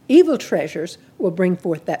the evil treasures will bring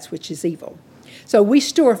forth that which is evil. So we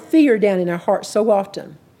store fear down in our hearts so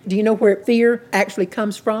often. Do you know where fear actually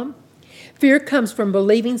comes from? Fear comes from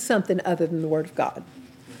believing something other than the Word of God.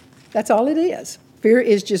 That's all it is. Fear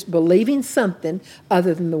is just believing something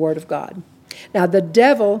other than the Word of God. Now, the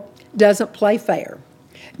devil doesn't play fair.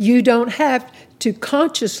 You don't have to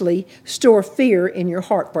consciously store fear in your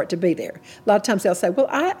heart for it to be there. A lot of times they'll say, well,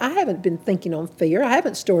 I haven't been thinking on fear. I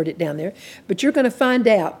haven't stored it down there. But you're going to find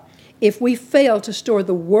out If we fail to store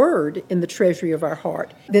the word in the treasury of our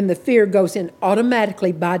heart, then the fear goes in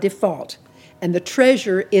automatically by default. And the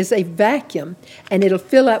treasure is a vacuum, and it'll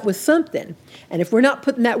fill up with something. And if we're not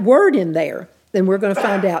putting that word in there, then we're going to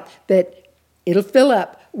find out that it'll fill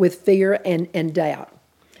up with fear and doubt.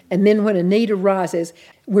 And then when a need arises,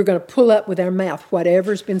 we're going to pull up with our mouth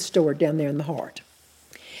whatever's been stored down there in the heart.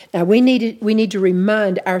 Now, we need to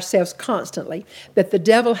remind ourselves constantly that the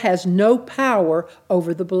devil has no power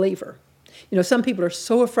over the believer. You know, some people are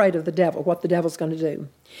so afraid of the devil, what the devil's going to do.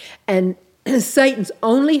 And Satan's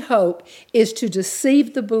only hope is to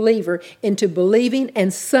deceive the believer into believing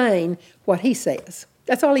and saying what he says.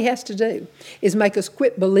 That's all he has to do, is make us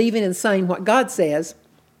quit believing and saying what God says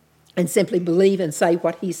and simply believe and say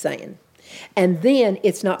what he's saying. And then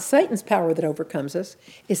it's not Satan's power that overcomes us,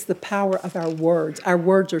 it's the power of our words. Our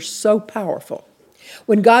words are so powerful.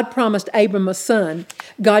 When God promised Abram a son,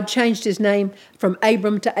 God changed his name from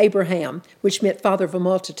Abram to Abraham, which meant father of a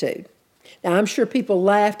multitude. Now, I'm sure people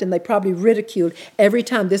laughed and they probably ridiculed every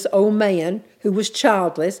time this old man, who was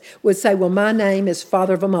childless, would say, well, my name is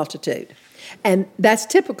father of a multitude. And that's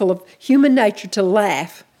typical of human nature to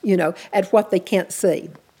laugh, at what they can't see.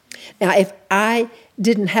 Now, if I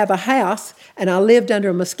didn't have a house and I lived under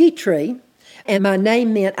a mesquite tree and my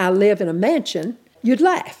name meant I live in a mansion, you'd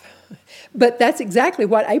laugh. But that's exactly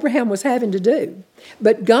what Abraham was having to do.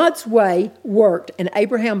 But God's way worked, and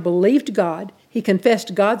Abraham believed God. He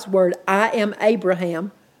confessed God's word, I am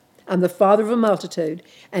Abraham, I'm the father of a multitude,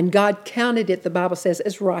 and God counted it, the Bible says,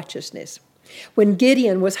 as righteousness. When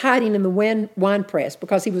Gideon was hiding in the winepress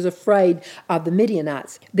because he was afraid of the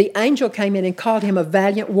Midianites, the angel came in and called him a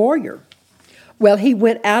valiant warrior. Well, he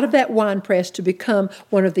went out of that winepress to become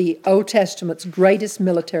one of the Old Testament's greatest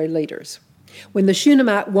military leaders. When the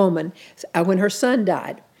Shunammite woman, when her son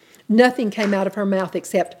died, nothing came out of her mouth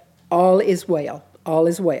except, all is well, all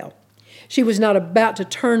is well. She was not about to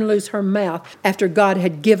turn loose her mouth after God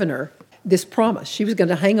had given her this promise. She was going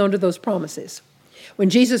to hang on to those promises. When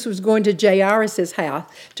Jesus was going to Jairus' house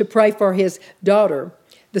to pray for his daughter,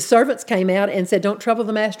 the servants came out and said, don't trouble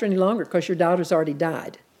the master any longer because your daughter's already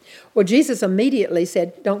died. Well, Jesus immediately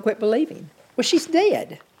said, don't quit believing. Well, she's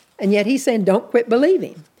dead. And yet he's saying, don't quit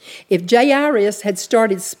believing. If Jairus had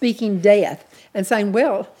started speaking death and saying,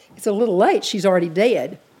 well, it's a little late, she's already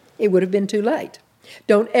dead, it would have been too late.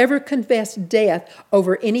 Don't ever confess death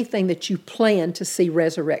over anything that you plan to see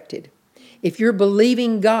resurrected. If you're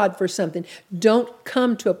believing God for something, don't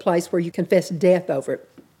come to a place where you confess death over it,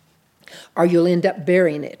 or you'll end up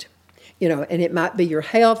burying it. And it might be your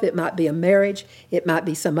health, it might be a marriage, it might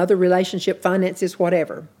be some other relationship, finances,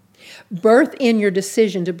 whatever. Birth in your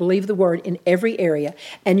decision to believe the word in every area,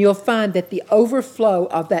 and you'll find that the overflow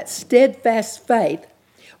of that steadfast faith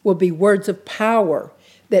will be words of power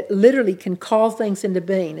that literally can call things into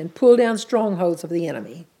being and pull down strongholds of the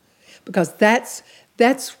enemy. Because that's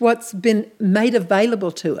what's been made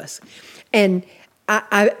available to us. And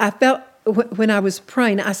I felt when I was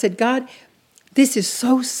praying, I said, God, this is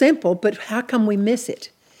so simple, but how come we miss it?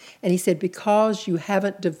 And he said, because you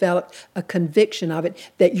haven't developed a conviction of it,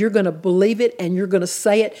 that you're going to believe it and you're going to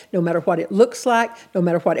say it no matter what it looks like, no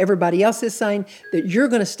matter what everybody else is saying, that you're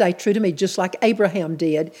going to stay true to me just like Abraham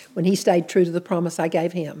did when he stayed true to the promise I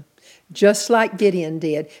gave him. Just like Gideon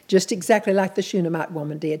did, just exactly like the Shunammite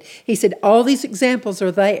woman did. He said, all these examples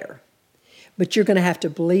are there, but you're going to have to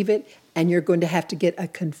believe it and you're going to have to get a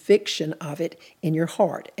conviction of it in your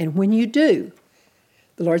heart. And when you do,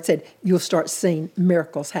 the Lord said, you'll start seeing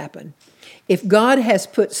miracles happen. If God has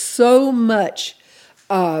put so much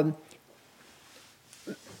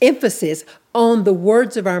emphasis on the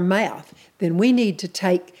words of our mouth, then we need to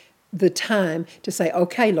take the time to say,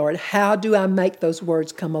 okay, Lord, how do I make those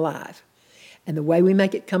words come alive? And the way we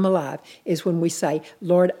make it come alive is when we say,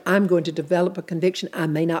 Lord, I'm going to develop a conviction. I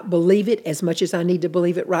may not believe it as much as I need to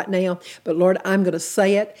believe it right now, but Lord, I'm going to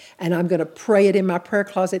say it and I'm going to pray it in my prayer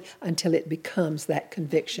closet until it becomes that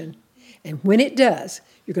conviction. And when it does,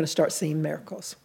 you're going to start seeing miracles.